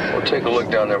 We'll take a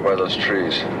look down there by those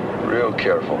trees. Real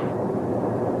careful.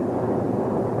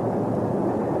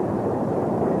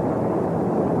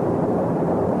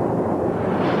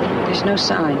 There's no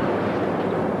sign.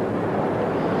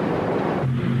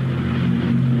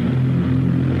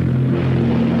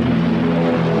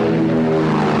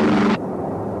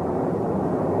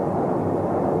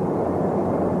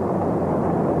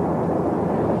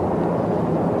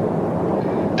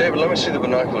 David, let me see the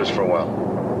binoculars for a while.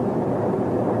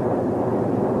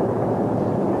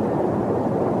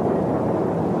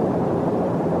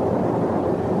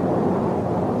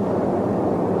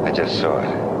 I just saw it.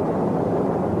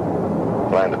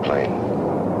 Land the plane.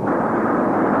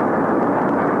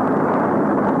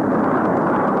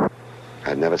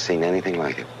 I'd never seen anything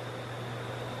like it.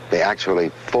 They actually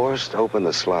forced open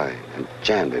the slide and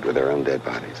jammed it with their own dead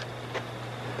bodies.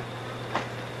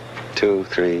 2,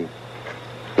 3...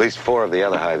 At least 4 of the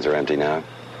other hives are empty now.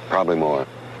 Probably more.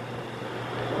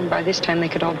 And by this time, they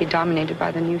could all be dominated by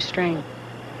the new strain.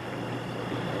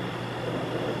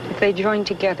 If they joined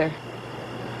together.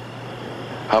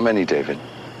 How many, David?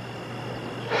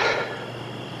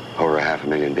 Over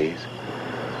 500,000 bees.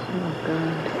 Oh,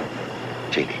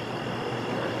 God. Jeannie.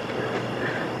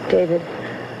 David,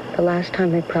 the last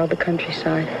time they prowled the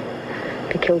countryside,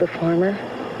 they killed a farmer.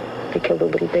 They killed a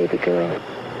little baby girl.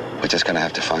 We're just gonna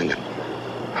have to find them.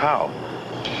 How?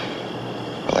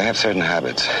 Well, they have certain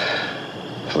habits.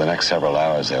 For the next several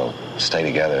hours, they'll stay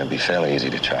together and be fairly easy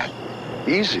to track.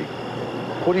 Easy?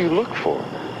 What do you look for?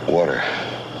 Water.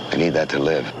 They need that to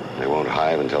live. They won't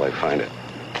hive until they find it.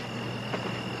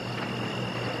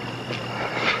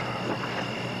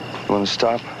 You want to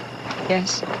stop?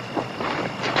 Yes.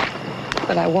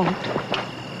 But I won't.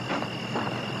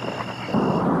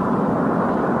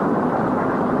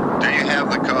 Do you have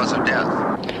the cause of death?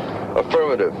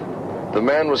 Affirmative. The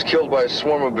man was killed by a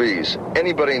swarm of bees.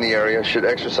 Anybody in the area should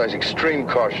exercise extreme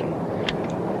caution.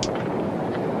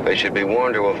 They should be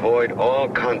warned to avoid all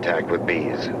contact with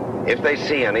bees. If they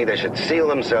see any, they should seal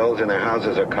themselves in their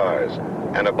houses or cars.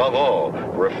 And above all,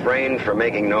 refrain from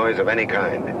making noise of any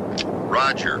kind.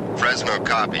 Roger. Fresno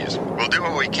copies. We'll do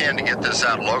what we can to get this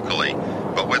out locally,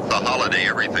 but with the holiday,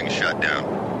 everything's shut down.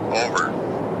 Over.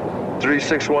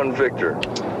 361 Victor.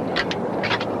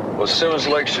 Well, Simmons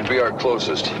Lake should be our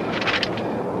closest.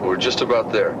 We're just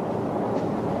about there.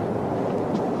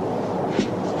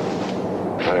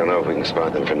 I don't know if we can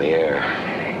spot them from the air.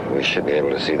 We should be able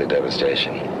to see the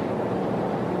devastation.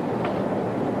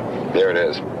 There it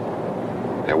is.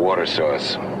 Their water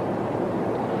source.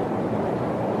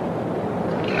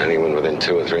 Anyone within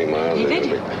 2 or 3 miles...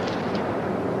 David?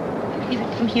 David,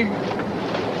 come here.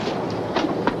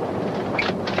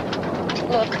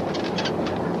 Look.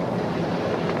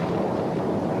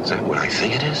 Is that what I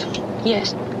think it is?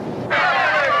 Yes.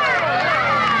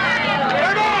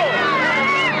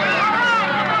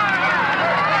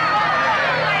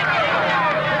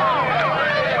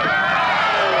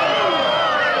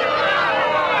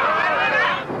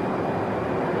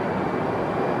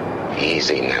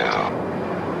 Easy now.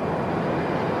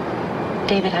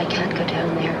 David, I can't go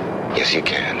down there. Yes, you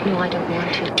can. No, I don't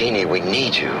want to. Jeannie, we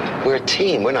need you. We're a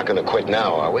team. We're not going to quit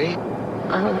now, are we?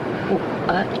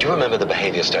 Do you remember the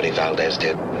behavior study Valdez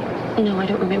did? No, I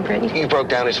don't remember anything. You broke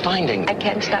down his findings. I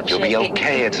can't stop You'll be shaking.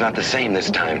 okay. It's not the same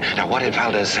this time. Now, what did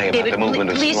Valdez say about David, the movement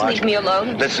of please sludge? leave me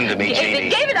alone. Listen to me, Jeannie.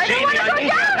 David, I don't want to go down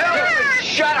there!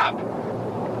 Shut up!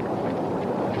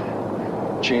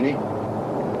 Jeannie?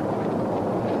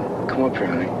 Come up here,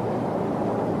 honey. I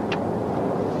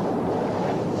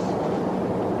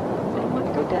don't want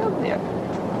to go down there.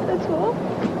 That's all.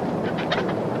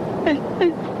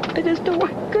 I just don't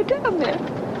want to go down there.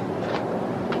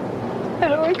 I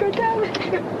don't want to go down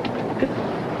there.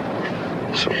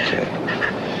 It's okay.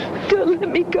 Don't let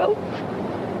me go.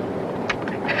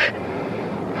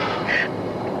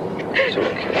 It's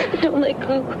okay. Don't let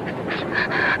go.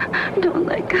 Don't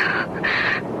let go.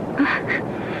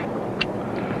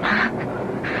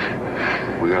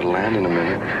 We gotta land in a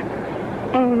minute.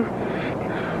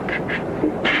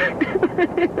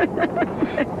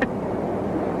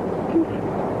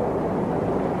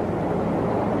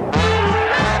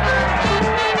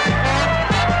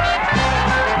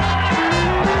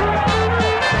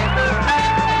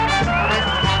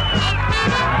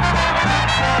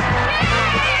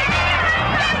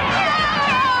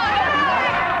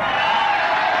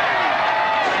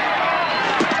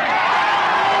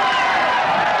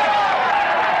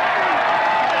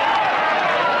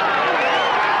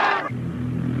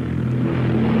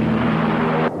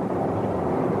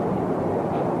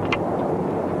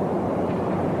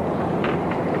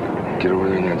 Get over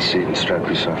there in that seat and strap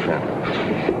yourself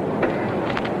in.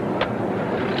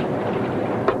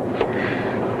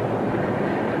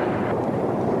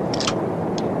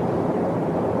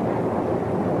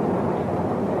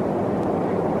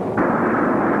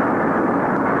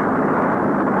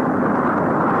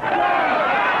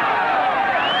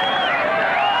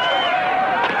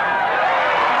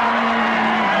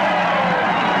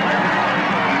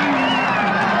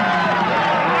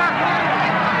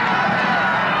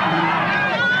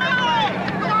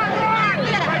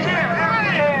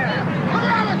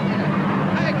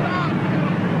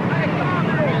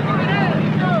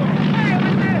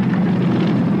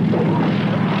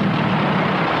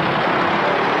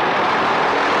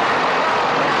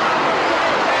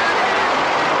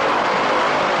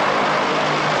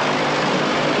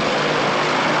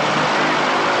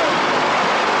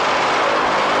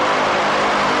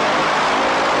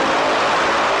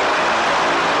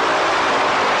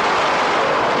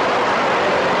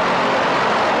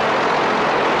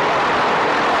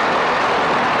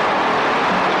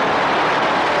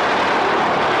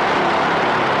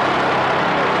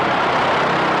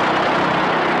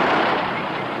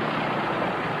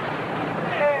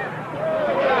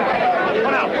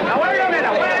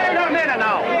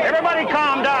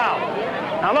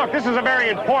 This is a very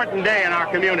important day in our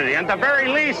community, and at the very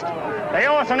least, they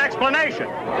owe us an explanation.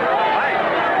 Right?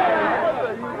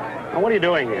 Now, what are you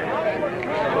doing here?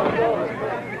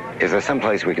 Is there some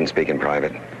place we can speak in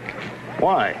private?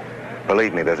 Why?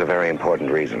 Believe me, there's a very important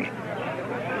reason.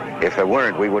 If there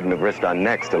weren't, we wouldn't have risked our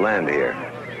necks to land here.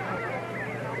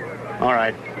 All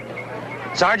right.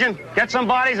 Sergeant, get some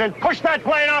bodies and push that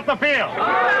plane off the field.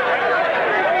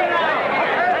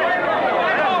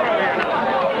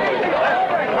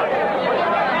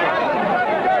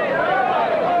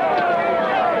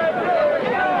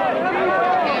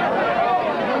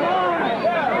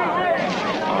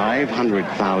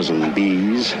 500,000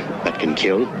 bees that can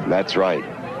kill? That's right.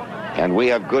 And we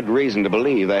have good reason to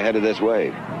believe they're headed this way.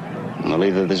 Well,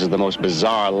 either this is the most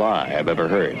bizarre lie I've ever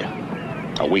heard,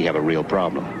 or we have a real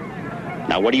problem.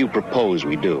 Now, what do you propose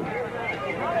we do?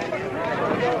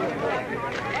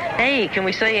 Hey, can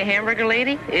we sell you a hamburger,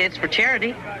 lady? It's for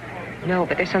charity. No,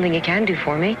 but there's something you can do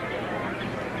for me.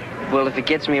 Well, if it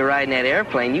gets me a ride in that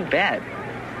airplane, you bet.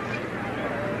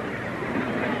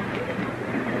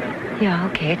 Yeah,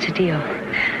 okay, it's a deal.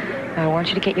 I want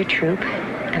you to get your troop,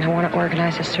 and I want to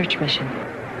organize a search mission.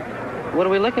 What are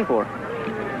we looking for?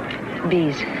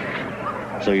 Bees.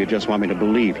 So you just want me to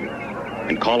believe you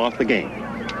and call off the game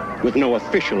with no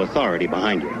official authority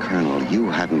behind you? Colonel, you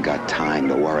haven't got time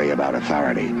to worry about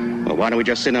authority. Well, why don't we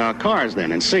just sit in our cars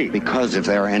then and see? Because if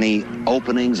there are any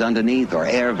openings underneath or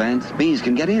air vents, bees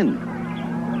can get in.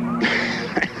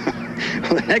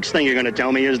 Well, the next thing you're going to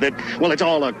tell me is that, well, it's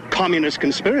all a communist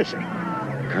conspiracy.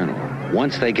 Colonel,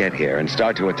 once they get here and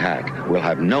start to attack, we'll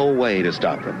have no way to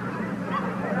stop them.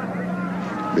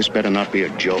 This better not be a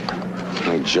joke.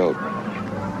 No joke.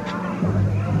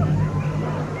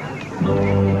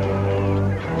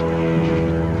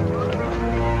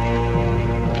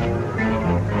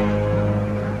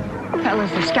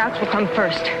 Fellas, the scouts will come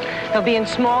first. They'll be in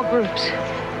small groups.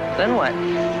 Then what?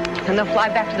 And they'll fly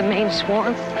back to the main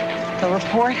swarm. They'll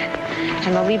report,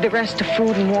 and they'll leave the rest to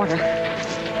food and water.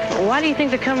 Why do you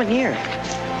think they're coming here?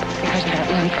 Because of that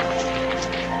limp.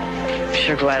 I'm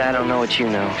sure glad I don't know what you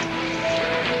know.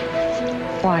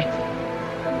 Why?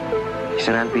 He's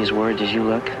not be as worried as you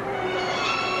look.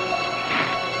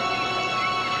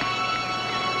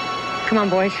 Come on,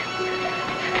 boys.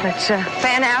 Let's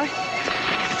fan out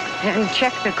and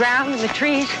check the ground and the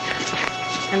trees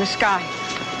and the sky.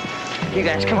 You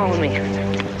guys, come on with me. Hey,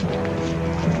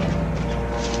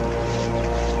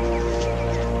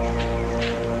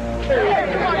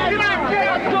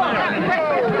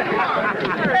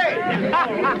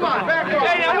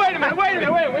 now wait a minute.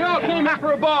 We all came here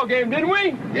for a ball game, didn't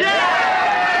we? Yeah!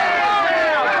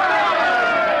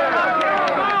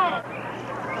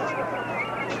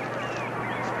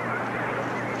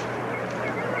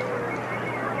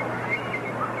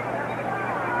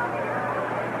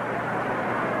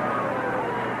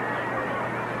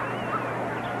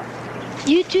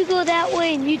 You two go that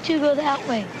way, and you two go that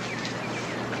way.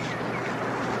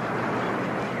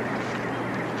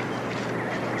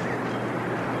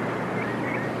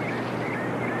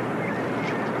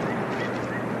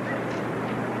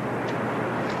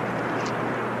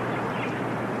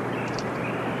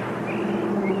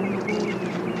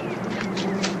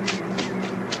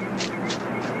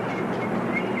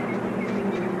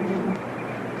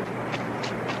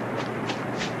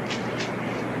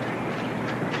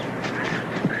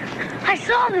 I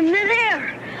saw them, they're there.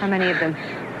 How many of them?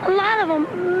 A lot of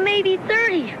them, maybe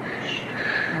 30.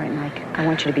 All right, Mike, I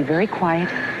want you to be very quiet,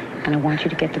 and I want you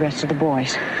to get the rest of the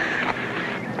boys.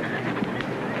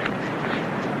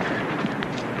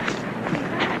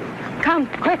 Come,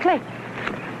 quickly.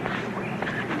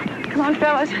 Come on,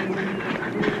 fellas.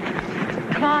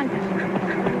 Come on.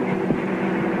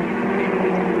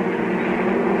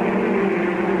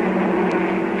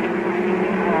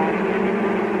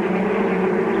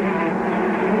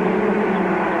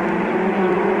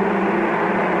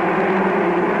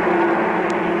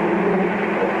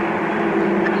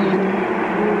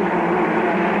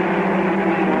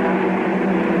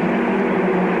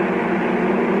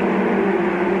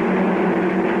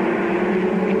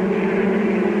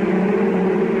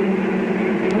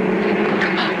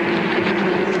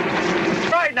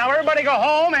 Go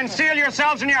home and seal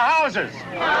yourselves in your houses.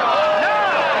 No!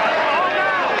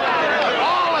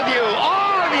 All of you,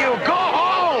 go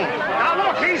home! Now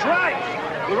look, he's right.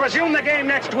 We'll resume the game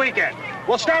next weekend.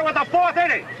 We'll start with the 4th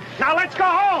inning. Now let's go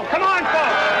home. Come on,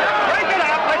 folks. Break it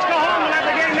up. Let's go home and have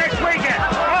the game next weekend.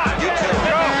 Come on.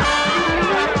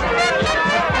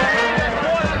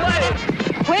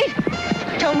 Wait!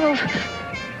 Don't move.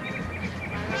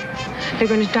 They're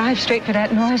going to dive straight for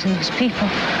that noise and those people.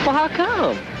 Well, how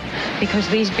come? Because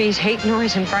these bees hate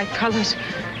noise and bright colors.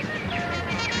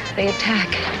 They attack.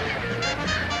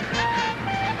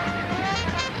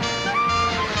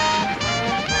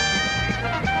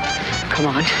 Come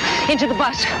on, into the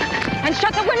bus. And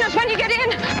shut the windows when you get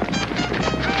in.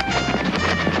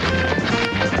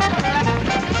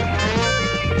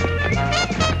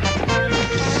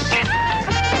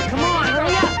 Come on,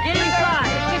 hurry up. Get inside.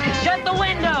 Shut the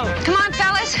window. Come on,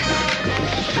 fellas.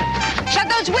 Shut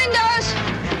those windows.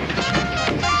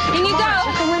 In you go.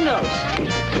 Shut the windows.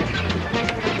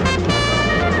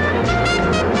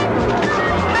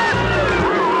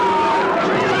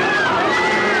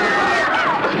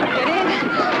 Get in.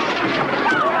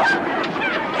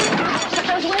 Shut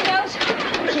those windows.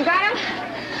 You got him?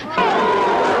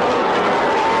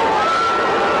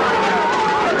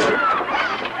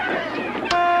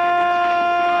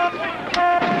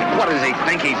 What does he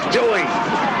think he's doing?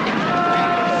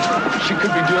 She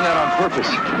could be doing that on purpose.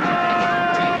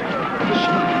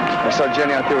 I saw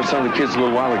Jenny out there with some of the kids a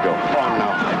little while ago. Oh, no.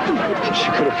 She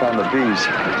could have found the bees.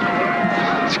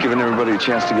 It's giving everybody a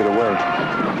chance to get away.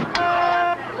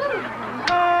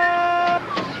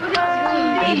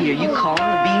 Hey, are you calling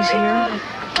the bees here?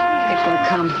 It will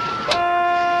come.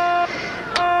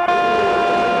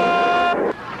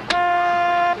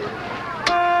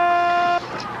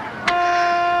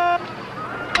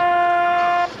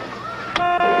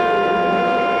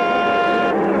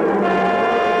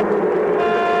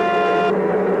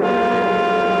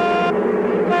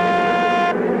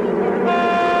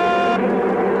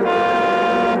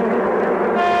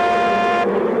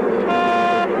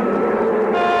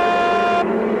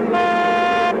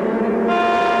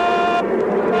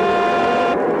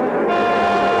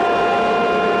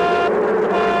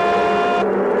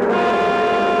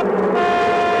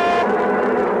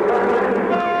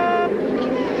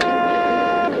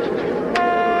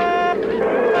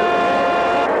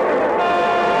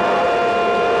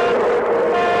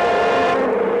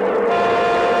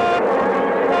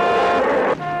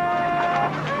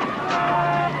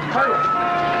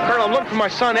 my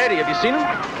son, Eddie. Have you seen him?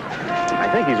 I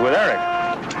think he's with Eric.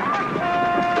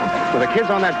 Were the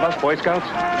kids on that bus Boy Scouts?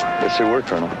 Yes, they were,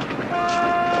 Colonel.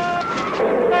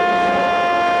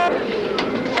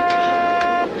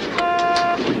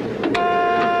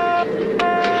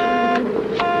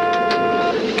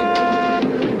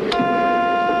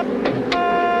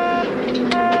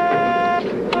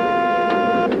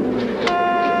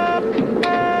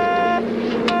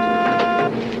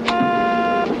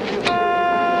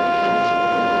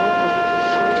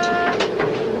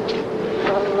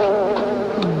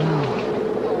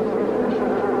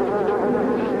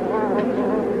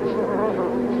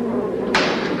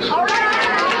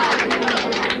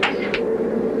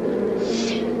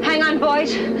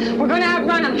 We're going to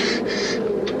outrun them.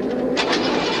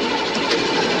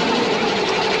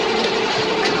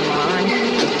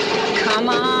 Come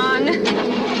on.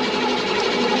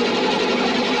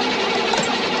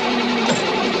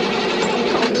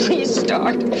 Oh, please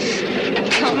start.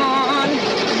 Come on.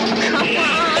 Come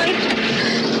on.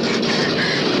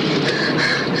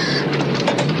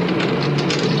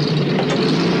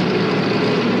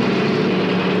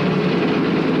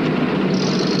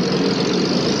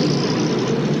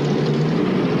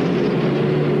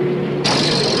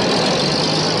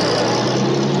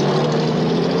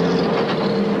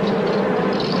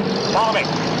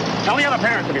 Tell the other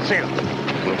parents if you see them.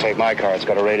 We'll take my car. It's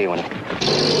got a radio in it.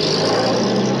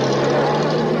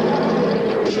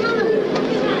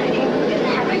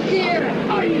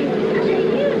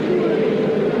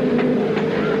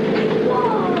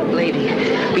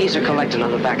 Lady, bees are collecting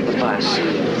on the back of the bus.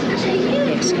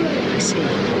 Yes, I see.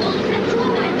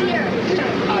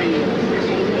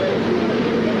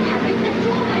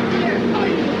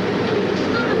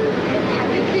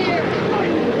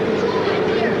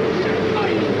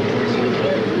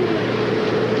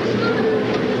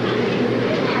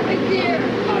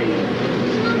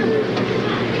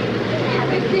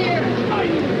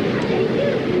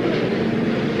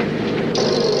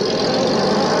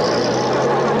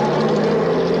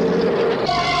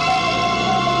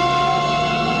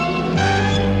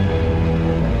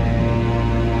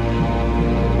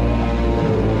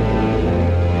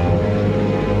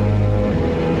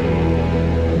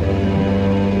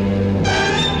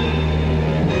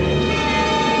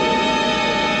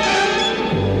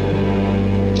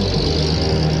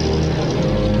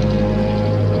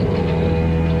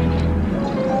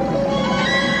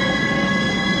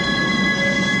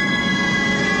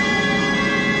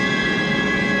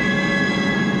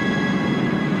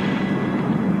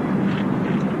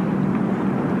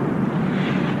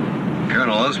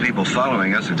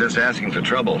 Following us are just asking for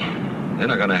trouble. They're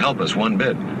not going to help us one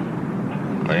bit.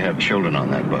 They have children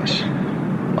on that bus,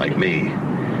 like me,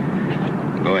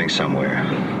 going somewhere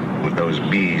with those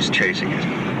bees chasing it.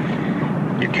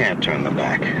 You can't turn them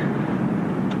back.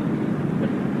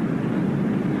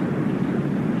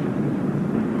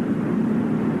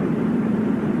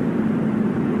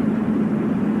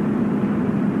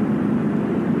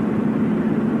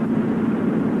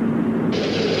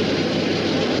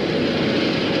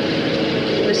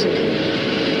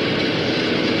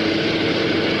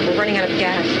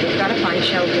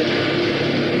 Shelter.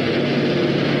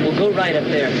 We'll go right up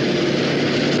there.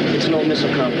 It's an old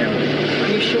missile compound. Are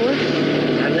you sure?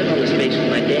 I live on this base with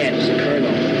my dad. He's a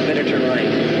colonel. Better turn right.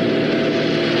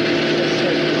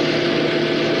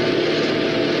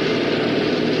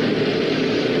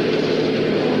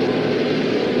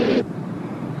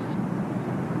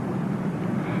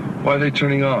 Why are they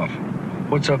turning off?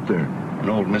 What's up there? An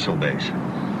old missile base.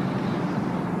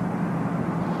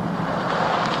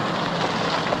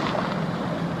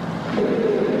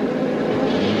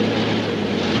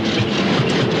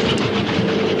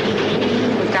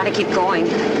 Keep going.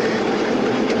 We've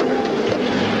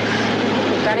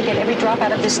got to get every drop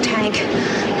out of this tank.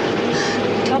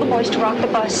 Tell the boys to rock the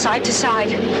bus side to side.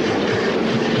 Go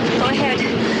ahead.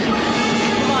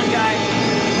 Come on, guys.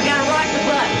 We got to rock the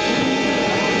bus.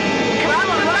 Come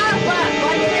on, rock the bus.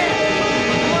 Like this.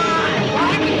 Come on.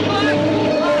 Rock the bus.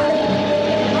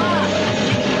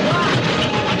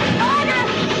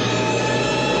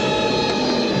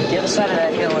 The other side of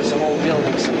that hill are some old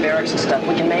buildings, some barracks and stuff.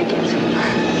 We can make it.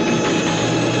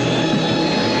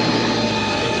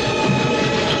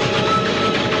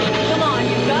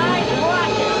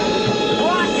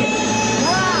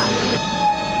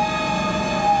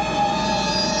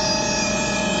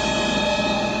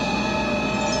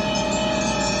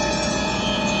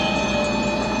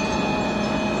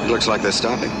 Looks like they're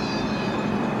stopping.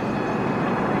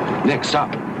 Nick,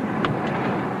 stop.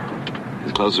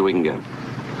 As close as we can get.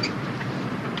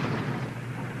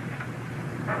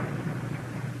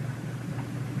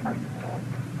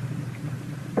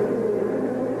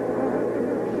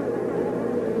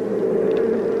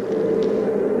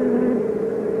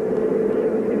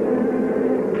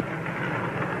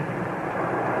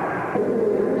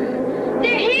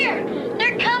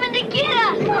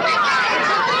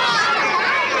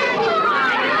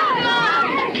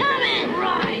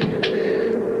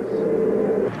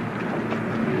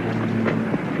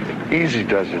 Easy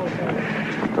does it.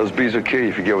 Those bees will kill you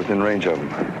if you get within range of them.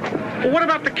 Well, what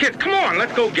about the kids? Come on,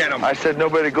 let's go get them. I said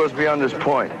nobody goes beyond this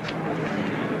point.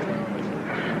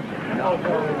 Oh,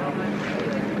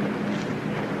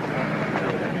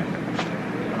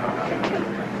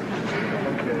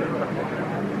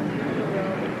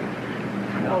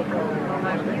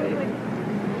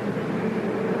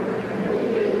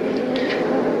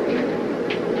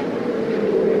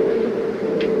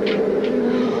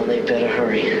 they better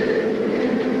hurry.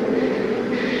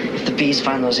 If the bees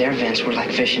find those air vents, we're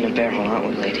like fish in a barrel, aren't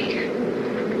we, lady?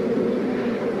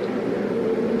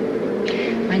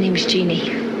 My name's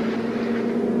Jeannie.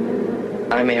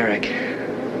 I'm Eric.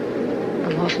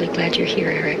 I'm awfully glad you're here,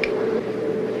 Eric.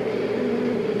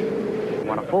 I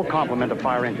want a full complement of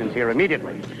fire engines here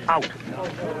immediately. Out.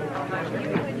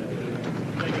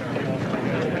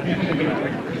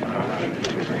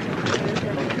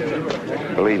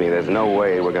 Believe me, there's no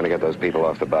way we're going to get those people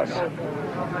off the bus.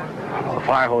 Well, the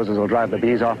fire hoses will drive the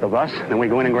bees off the bus, then we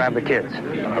go in and grab the kids.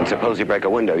 And suppose you break a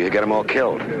window, you get them all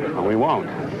killed. Well, we won't.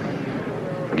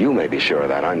 You may be sure of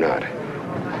that, I'm not.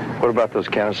 What about those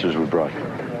canisters we brought?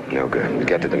 No good. We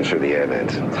get to them through the air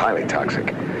vents. It's highly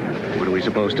toxic. What are we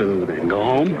supposed to do then? Go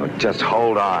home? Oh, just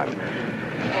hold on.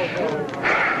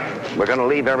 We're going to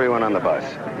leave everyone on the bus.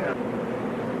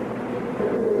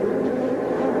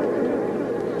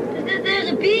 There's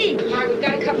a bee. All right, we've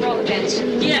got to cover all the vents.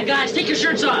 Yeah, guys, take your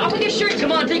shirts off. Off with your shirts.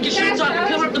 Come on, take your shirts off and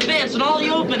cover up the vents and all the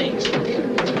openings.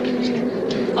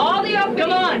 All the openings.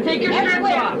 Come on, take your shirts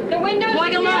off. The windows.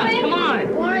 Plug them up. Come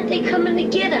on. Why aren't they coming to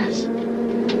get us?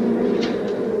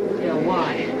 Yeah,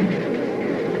 why?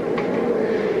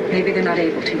 Maybe they're not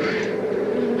able to.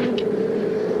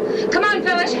 Come on,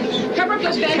 fellas. Cover up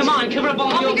those vents. Come on, cover up all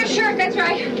the Off with openings. your shirt, that's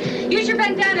right. Use your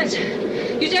bandanas.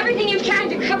 Use everything you can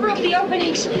to cover up the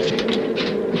openings.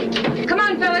 Come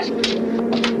on, fellas.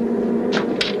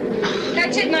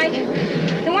 That's it, Mike.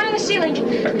 The one on the ceiling.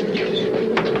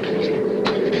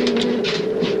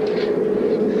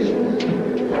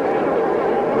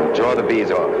 Draw the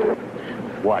bees off.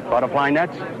 What, butterfly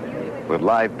nets? With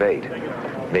live bait.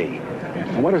 Bee.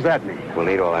 And what does that mean? We'll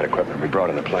need all that equipment we brought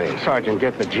in the plane. Sergeant,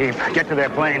 get the jeep. Get to their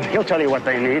plane. He'll tell you what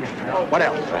they need. What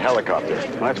else? A helicopter.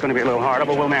 Well, that's going to be a little harder,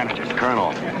 but we'll manage it.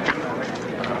 Colonel.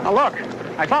 Now, look.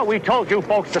 I thought we told you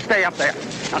folks to stay up there.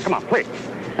 Now, come on, please.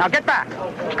 Now, get back.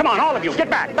 Come on, all of you. Get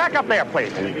back. Back up there,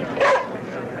 please. Sam!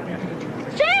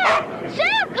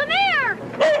 Sam, come here!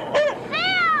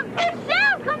 Sam!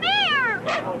 Sam, come here!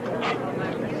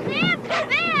 Sam, come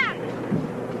back!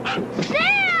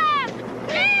 Sam!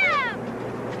 Sam!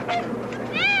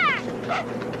 Sam!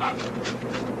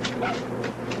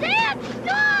 Sam,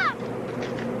 stop!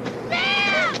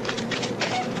 Sam!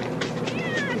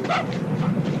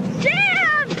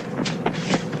 Sam!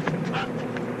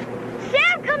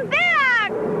 Sam, come back!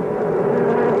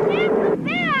 Sam, come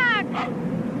back!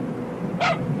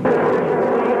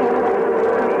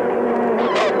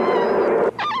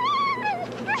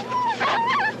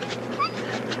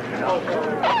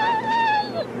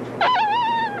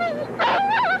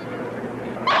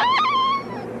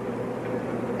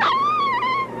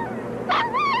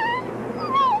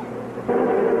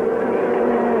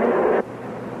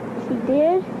 She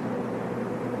did?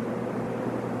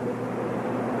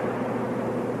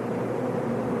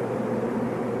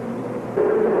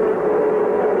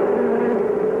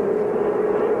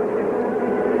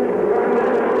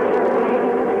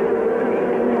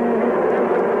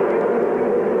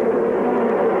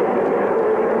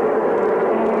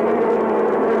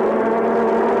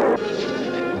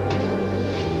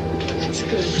 That's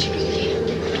good,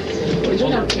 Julie.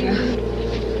 Get up there.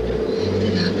 Hold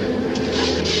it up.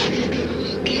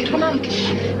 Okay, come on.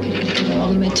 Get all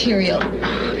the material.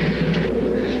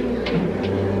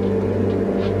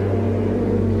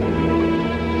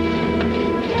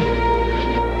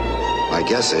 My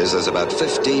guess is there's about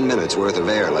 15 minutes worth of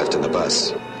air left in the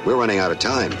bus. We're running out of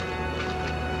time.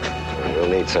 We'll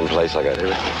need someplace like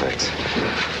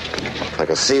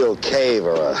a sealed cave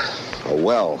or a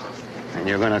well. And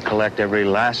you're going to collect every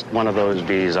last one of those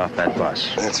bees off that bus.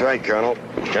 That's right, Colonel.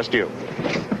 Just you.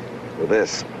 With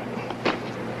this.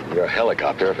 Your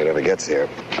helicopter, if it ever gets here.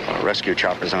 A rescue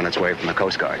chopper's on its way from the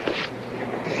Coast Guard.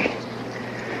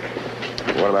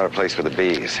 What about a place for the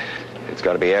bees? It's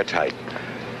got to be airtight.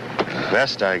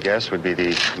 Best, I guess, would be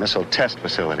the missile test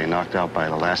facility knocked out by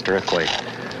the last earthquake.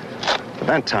 The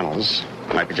vent tunnels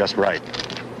might be just right.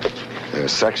 There's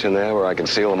a section there where I can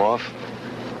seal them off?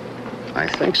 I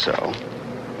think so.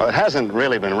 Well, it hasn't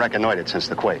really been reconnoitered since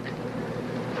the quake.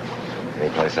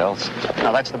 Anyplace else?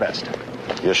 No, that's the best.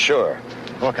 You're sure?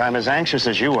 Look, I'm as anxious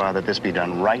as you are that this be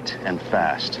done right and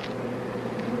fast.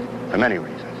 for many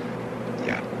reasons.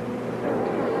 Yeah.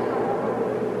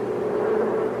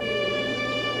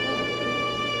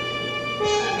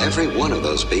 Every one of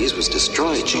those bees was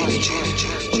destroyed, Jeannie.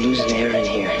 We're losing air in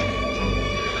here.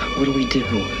 What do we do?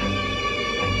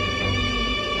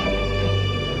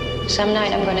 Some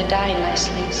night I'm going to die in my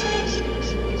sleep.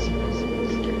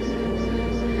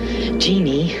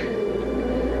 Jeannie,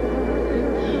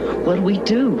 what do we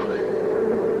do?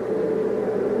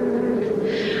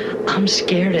 I'm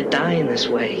scared of dying this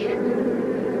way.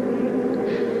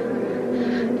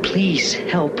 Please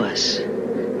help us.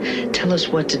 Tell us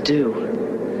what to do.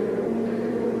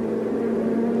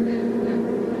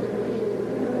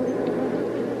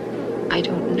 I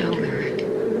don't know, Eric.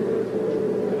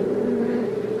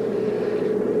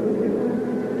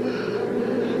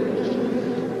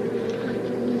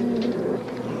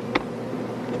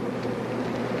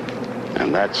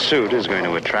 And that suit is going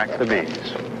to attract the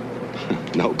bees.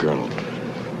 No, Colonel.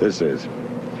 This is.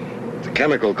 It's a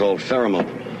chemical called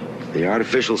pheromone. The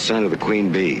artificial scent of the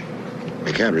queen bee.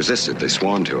 They can't resist it. They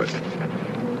swarm to it.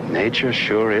 Nature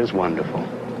sure is wonderful.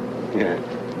 Yeah.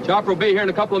 Chopper will be here in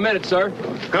a couple of minutes, sir.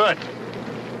 Good.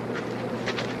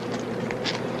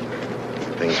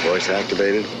 Thing's voice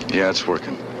activated? Yeah, it's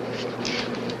working.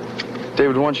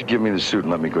 David, why don't you give me the suit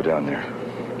and let me go down there?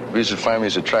 Bees will find me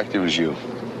as attractive as you.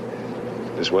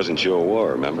 This wasn't your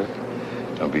war, remember?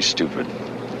 Don't be stupid.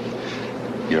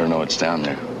 You don't know what's down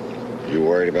there. You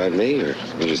worried about me, or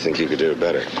you just think you could do it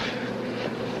better?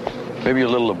 Maybe a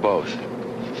little of both.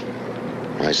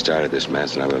 I started this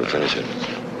mess, and I'm going to finish it.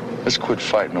 Let's quit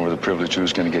fighting over the privileged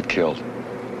who's going to get killed.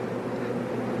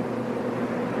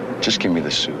 Just give me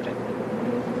the suit.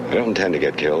 I don't intend to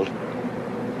get killed.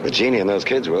 But Jeannie and those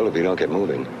kids will if you don't get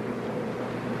moving.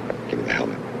 Give me the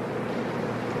helmet.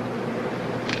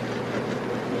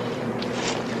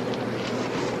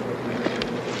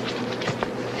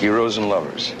 Heroes and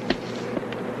lovers.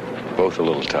 Both a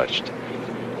little touched.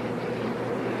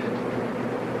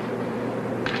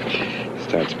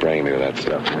 Start spraying me with that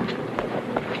stuff.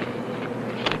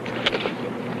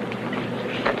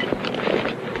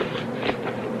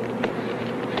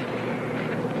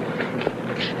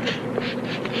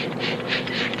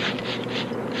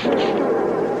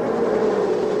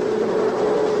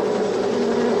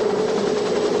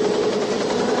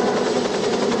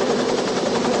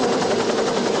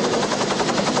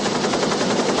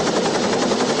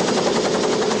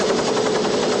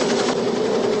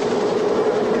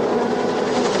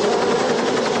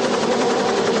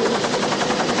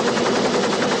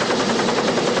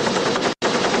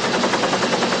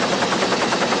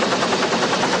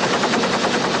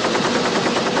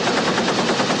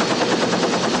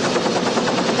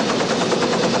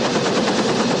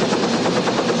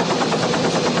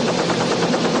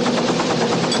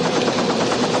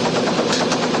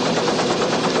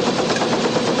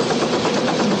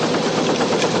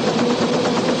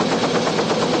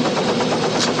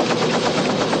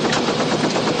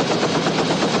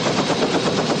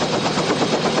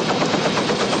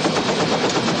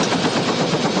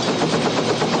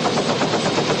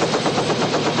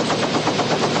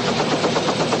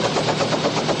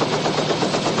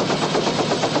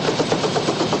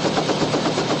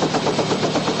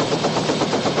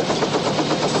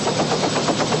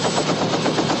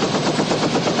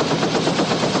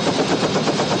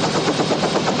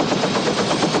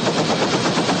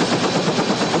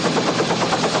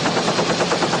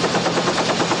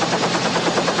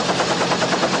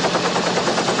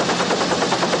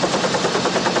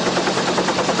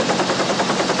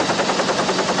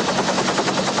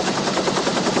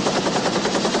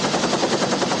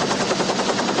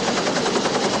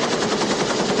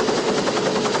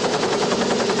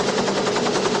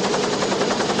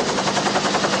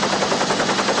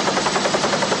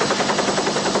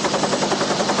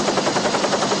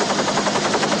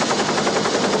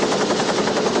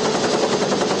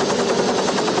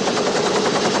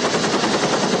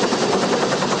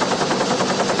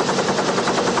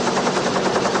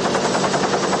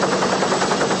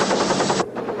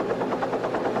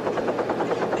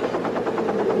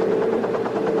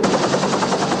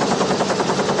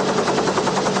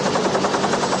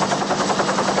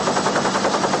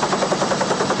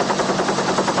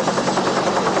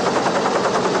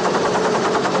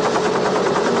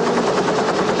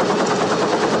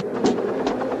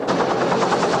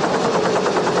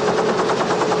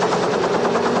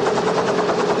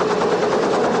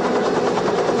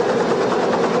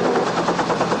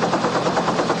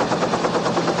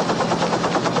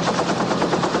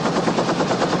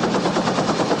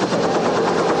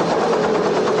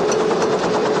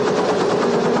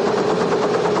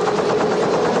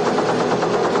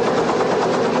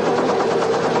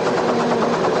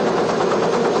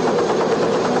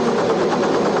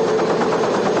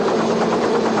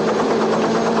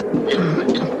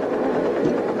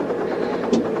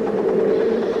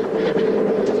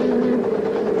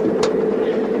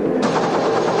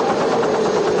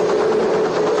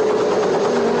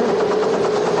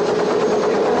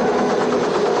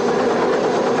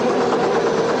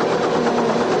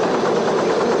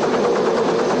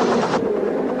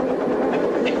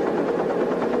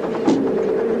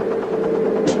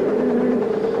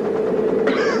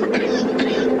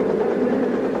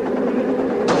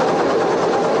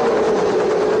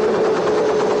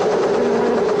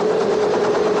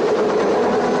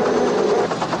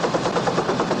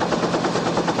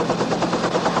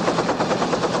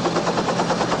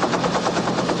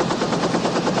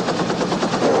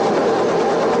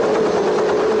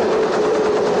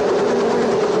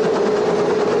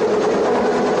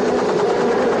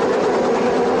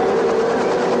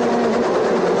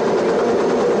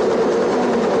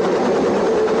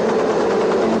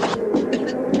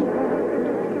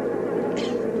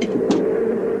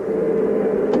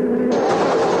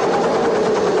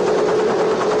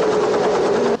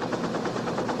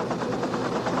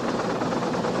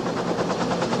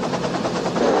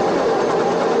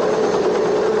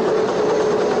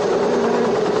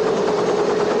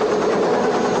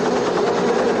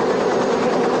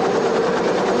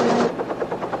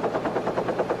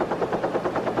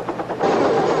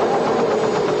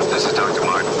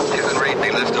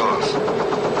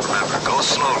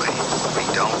 slowly. We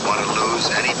don't want to lose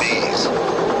any bees.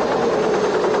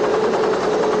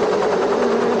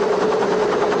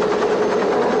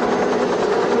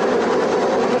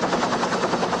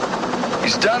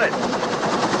 He's done it.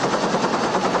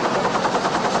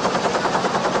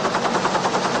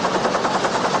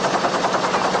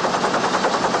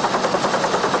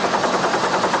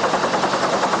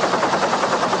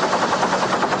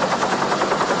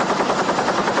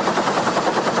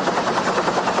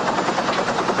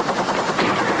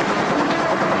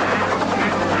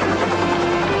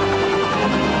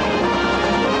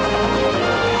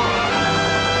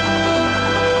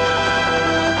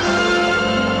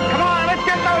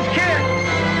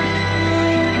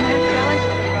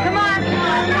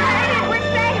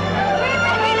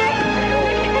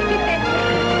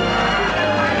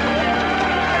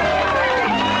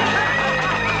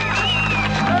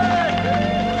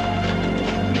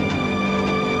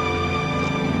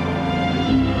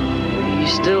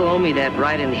 That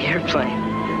ride in the airplane,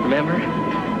 remember?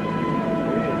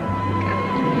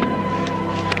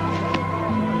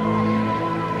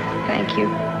 Thank you.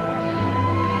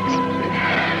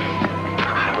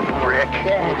 Rick,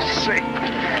 see.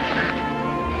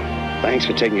 Thanks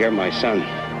for taking care of my son.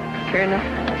 Colonel,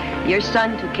 your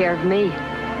son took care of me.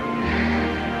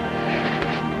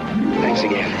 Thanks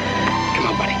again. Come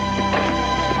on, buddy.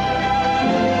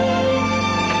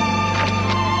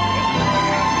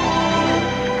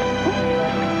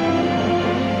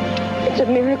 It's a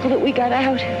miracle that we got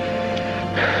out.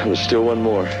 There's still one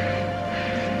more.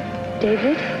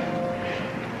 David?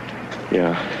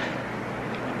 Yeah.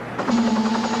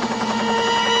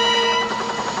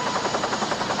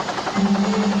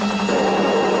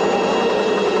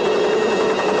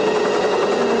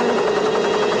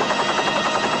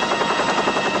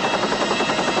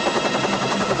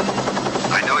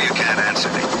 I know you can't answer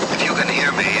me. If you can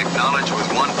hear me, acknowledge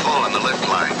with one pull on the lift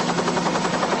line.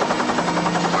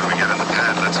 When we get on the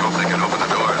pad, let's hope they can open the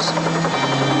doors.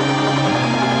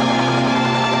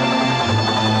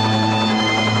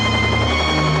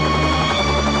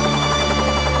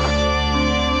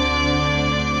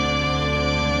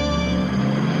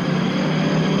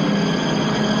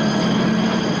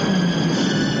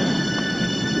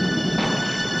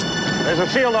 There's a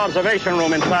sealed observation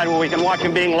room inside where we can watch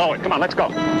him being lowered. Come on, let's go.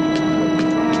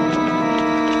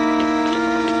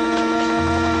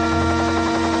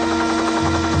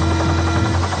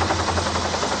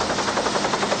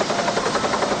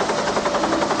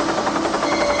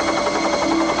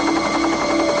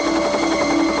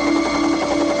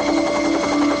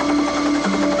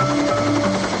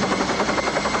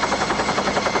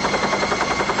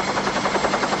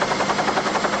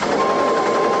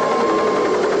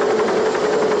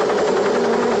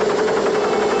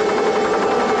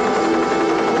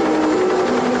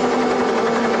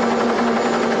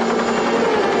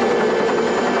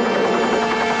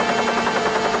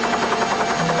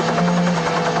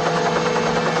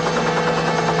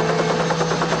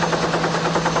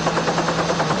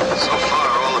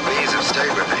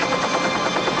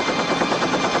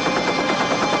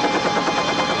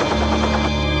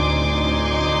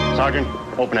 Sergeant,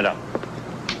 open it up.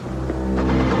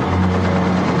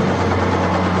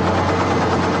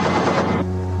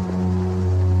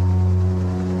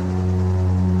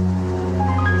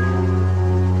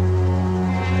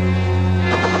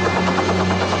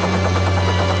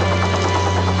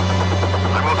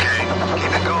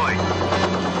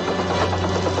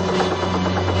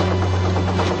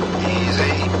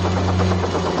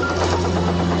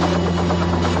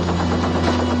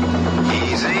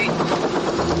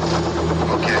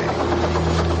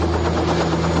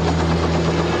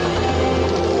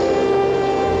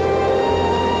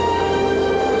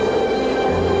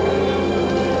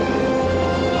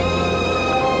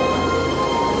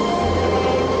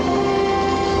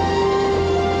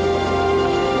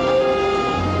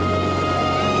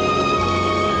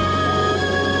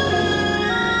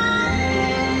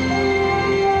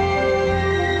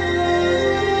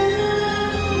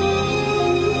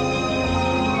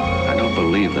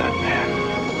 Believe that man.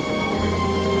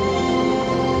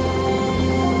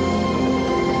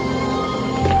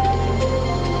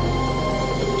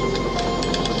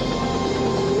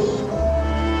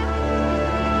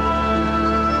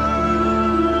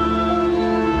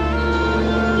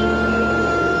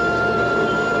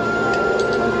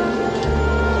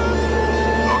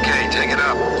 Okay, take it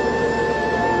up.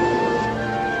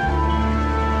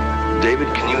 David,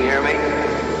 can you hear me?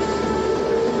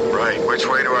 Right, which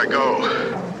way do I go?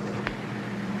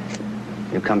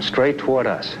 You come straight toward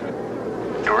us.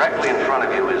 Directly in front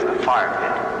of you is the fire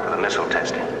pit for the missile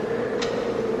testing.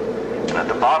 And at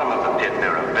the bottom of the pit,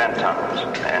 there are vent tunnels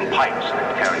and pipes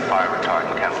that carry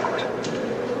fire-retardant chemicals.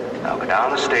 Now go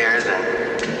down the stairs,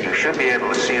 and you should be able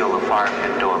to seal the fire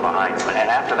pit door behind you. And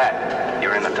after that,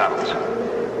 you're in the tunnels.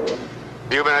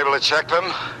 You been able to check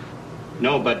them?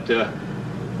 No, but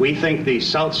we think the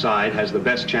south side has the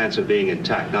best chance of being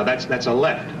intact. Now, that's a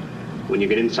left when you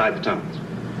get inside the tunnels.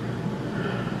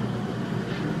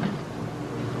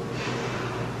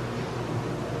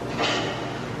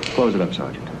 Close it up,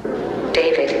 Sergeant.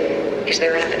 David, is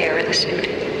there enough air in the suit?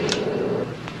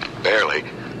 Barely.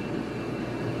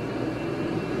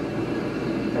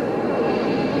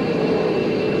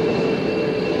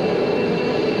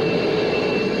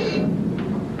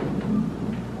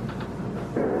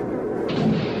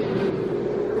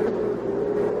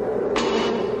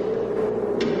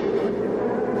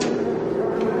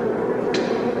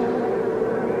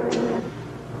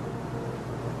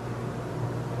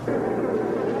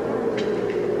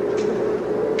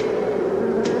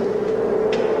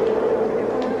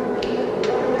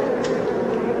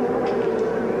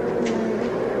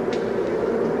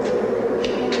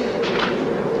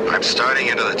 Starting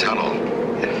into the tunnel.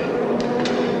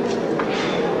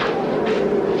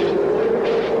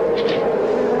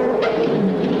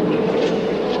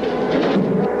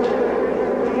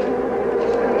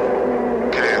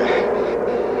 Okay.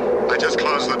 I just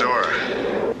closed the door.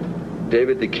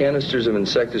 David, the canisters of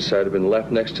insecticide have been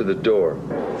left next to the door.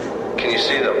 Can you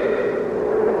see them?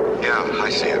 Yeah, I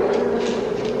see them.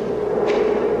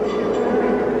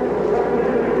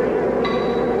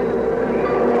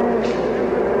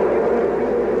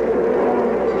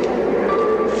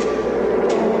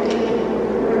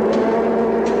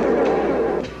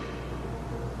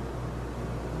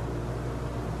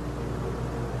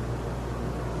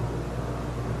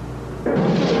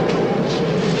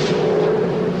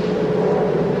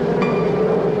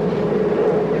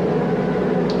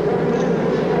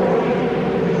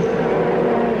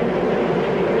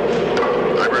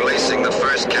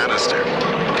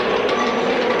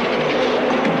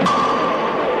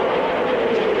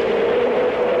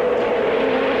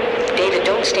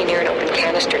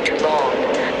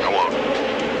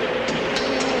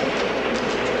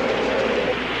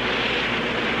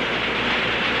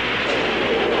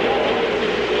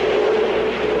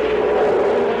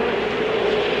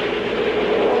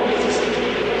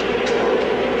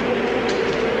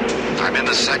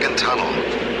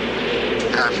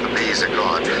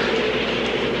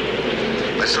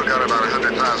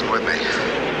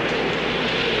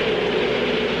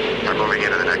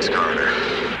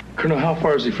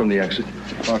 From the exit?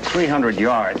 About 300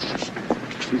 yards.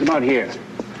 He's about here.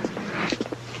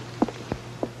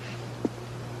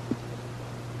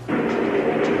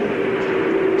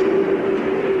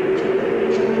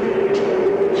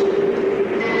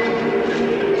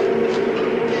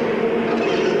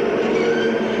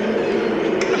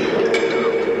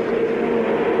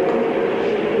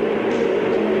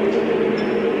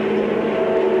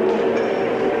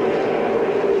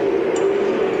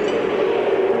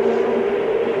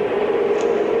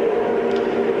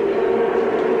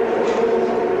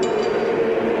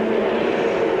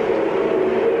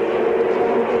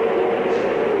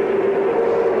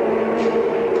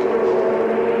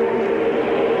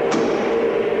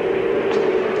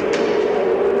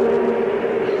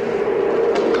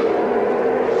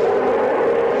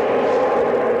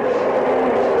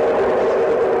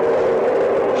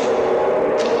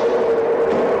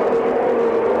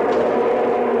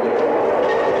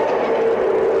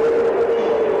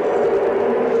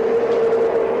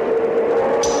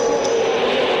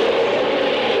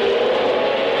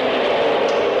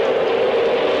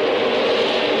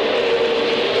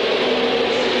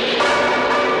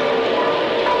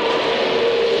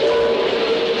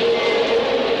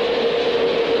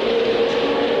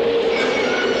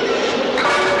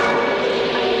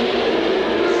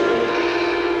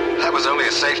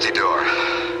 Safety door.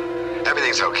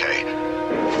 Everything's okay.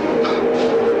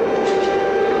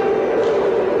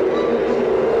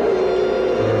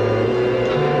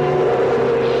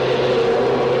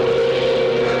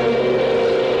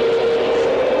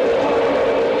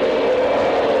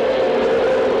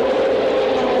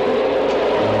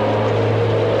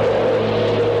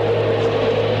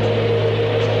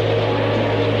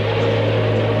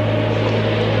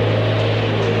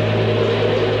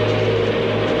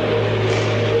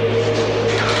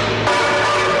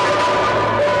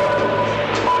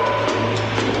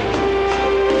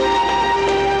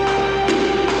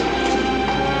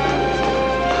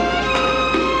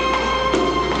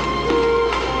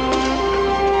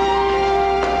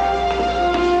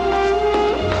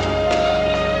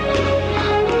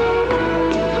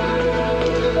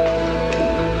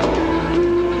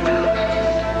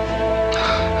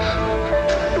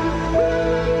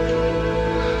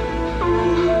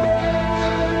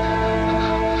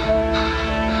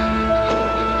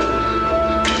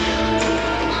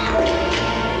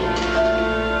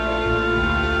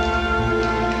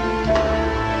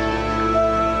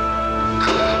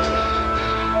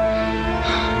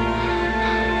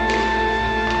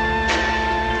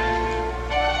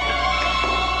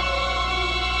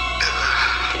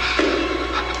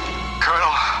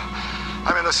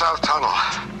 the South Tunnel.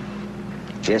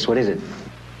 Yes, what is it?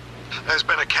 There's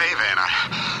been a cave-in.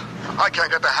 I can't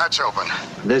get the hatch open.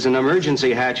 There's an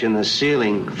emergency hatch in the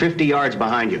ceiling 50 yards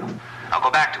behind you. I'll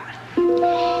go back to it.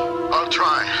 I'll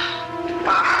try.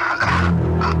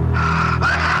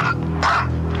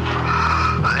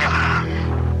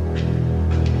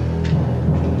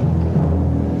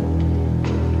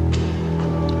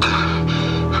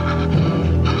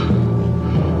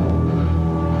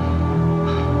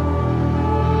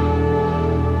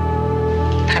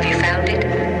 Have you found it?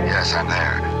 Yes, I'm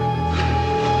there.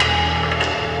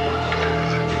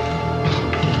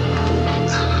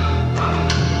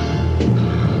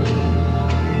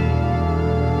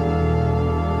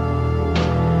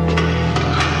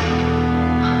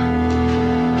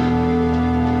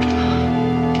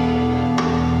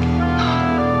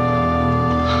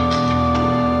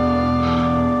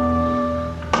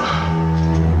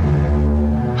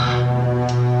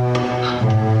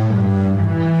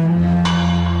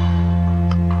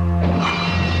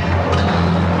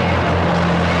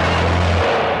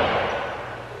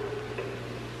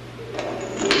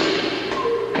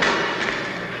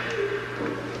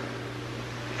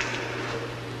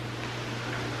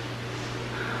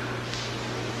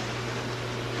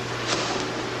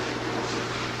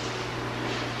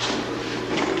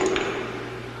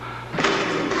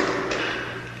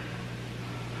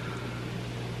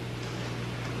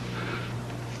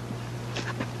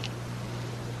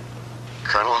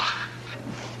 Colonel?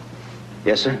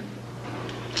 Yes, sir?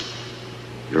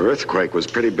 Your earthquake was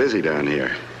pretty busy down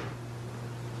here.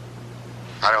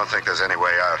 I don't think there's any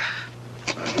way out.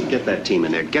 Get that team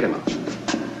in there. Get him out.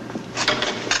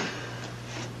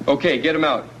 Okay, get him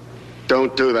out.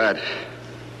 Don't do that.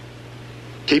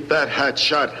 Keep that hatch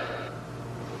shut.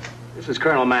 This is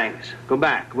Colonel Mangs. Go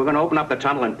back. We're going to open up the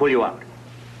tunnel and pull you out.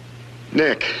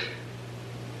 Nick.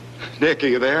 Nick, are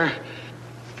you there?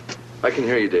 I can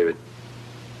hear you, David.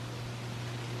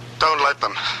 Don't let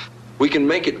them. We can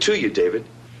make it to you, David.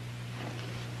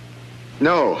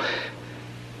 No.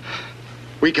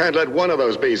 We can't let one of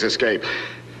those bees escape.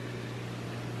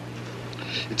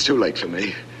 It's too late for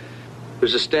me.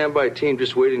 There's a standby team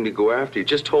just waiting to go after you.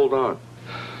 Just hold on.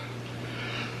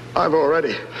 I've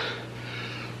already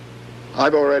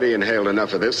inhaled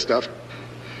enough of this stuff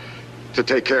to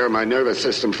take care of my nervous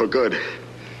system for good.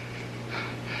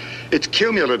 It's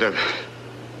cumulative.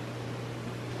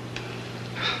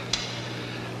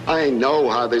 I know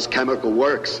how this chemical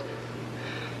works.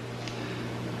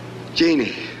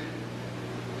 Jeannie,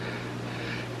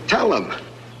 tell him.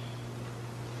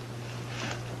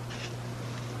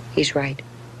 He's right.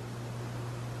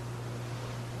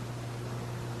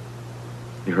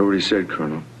 You heard what he said,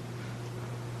 Colonel.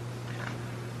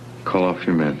 Call off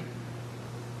your men.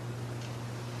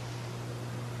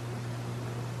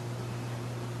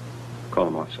 Call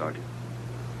him off, Sergeant.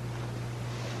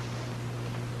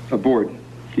 Aboard.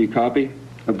 Do you copy?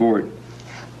 Aboard.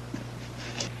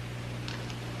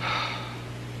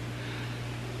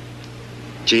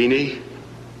 Jeannie?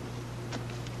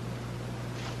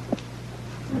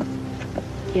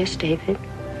 Yes, David?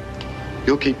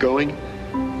 You'll keep going?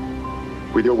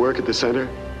 With your work at the center?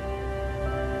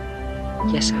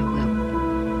 Yes, I will.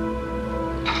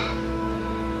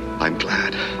 I'm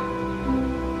glad.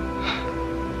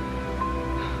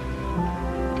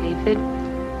 David,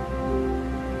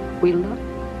 we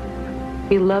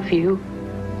love you.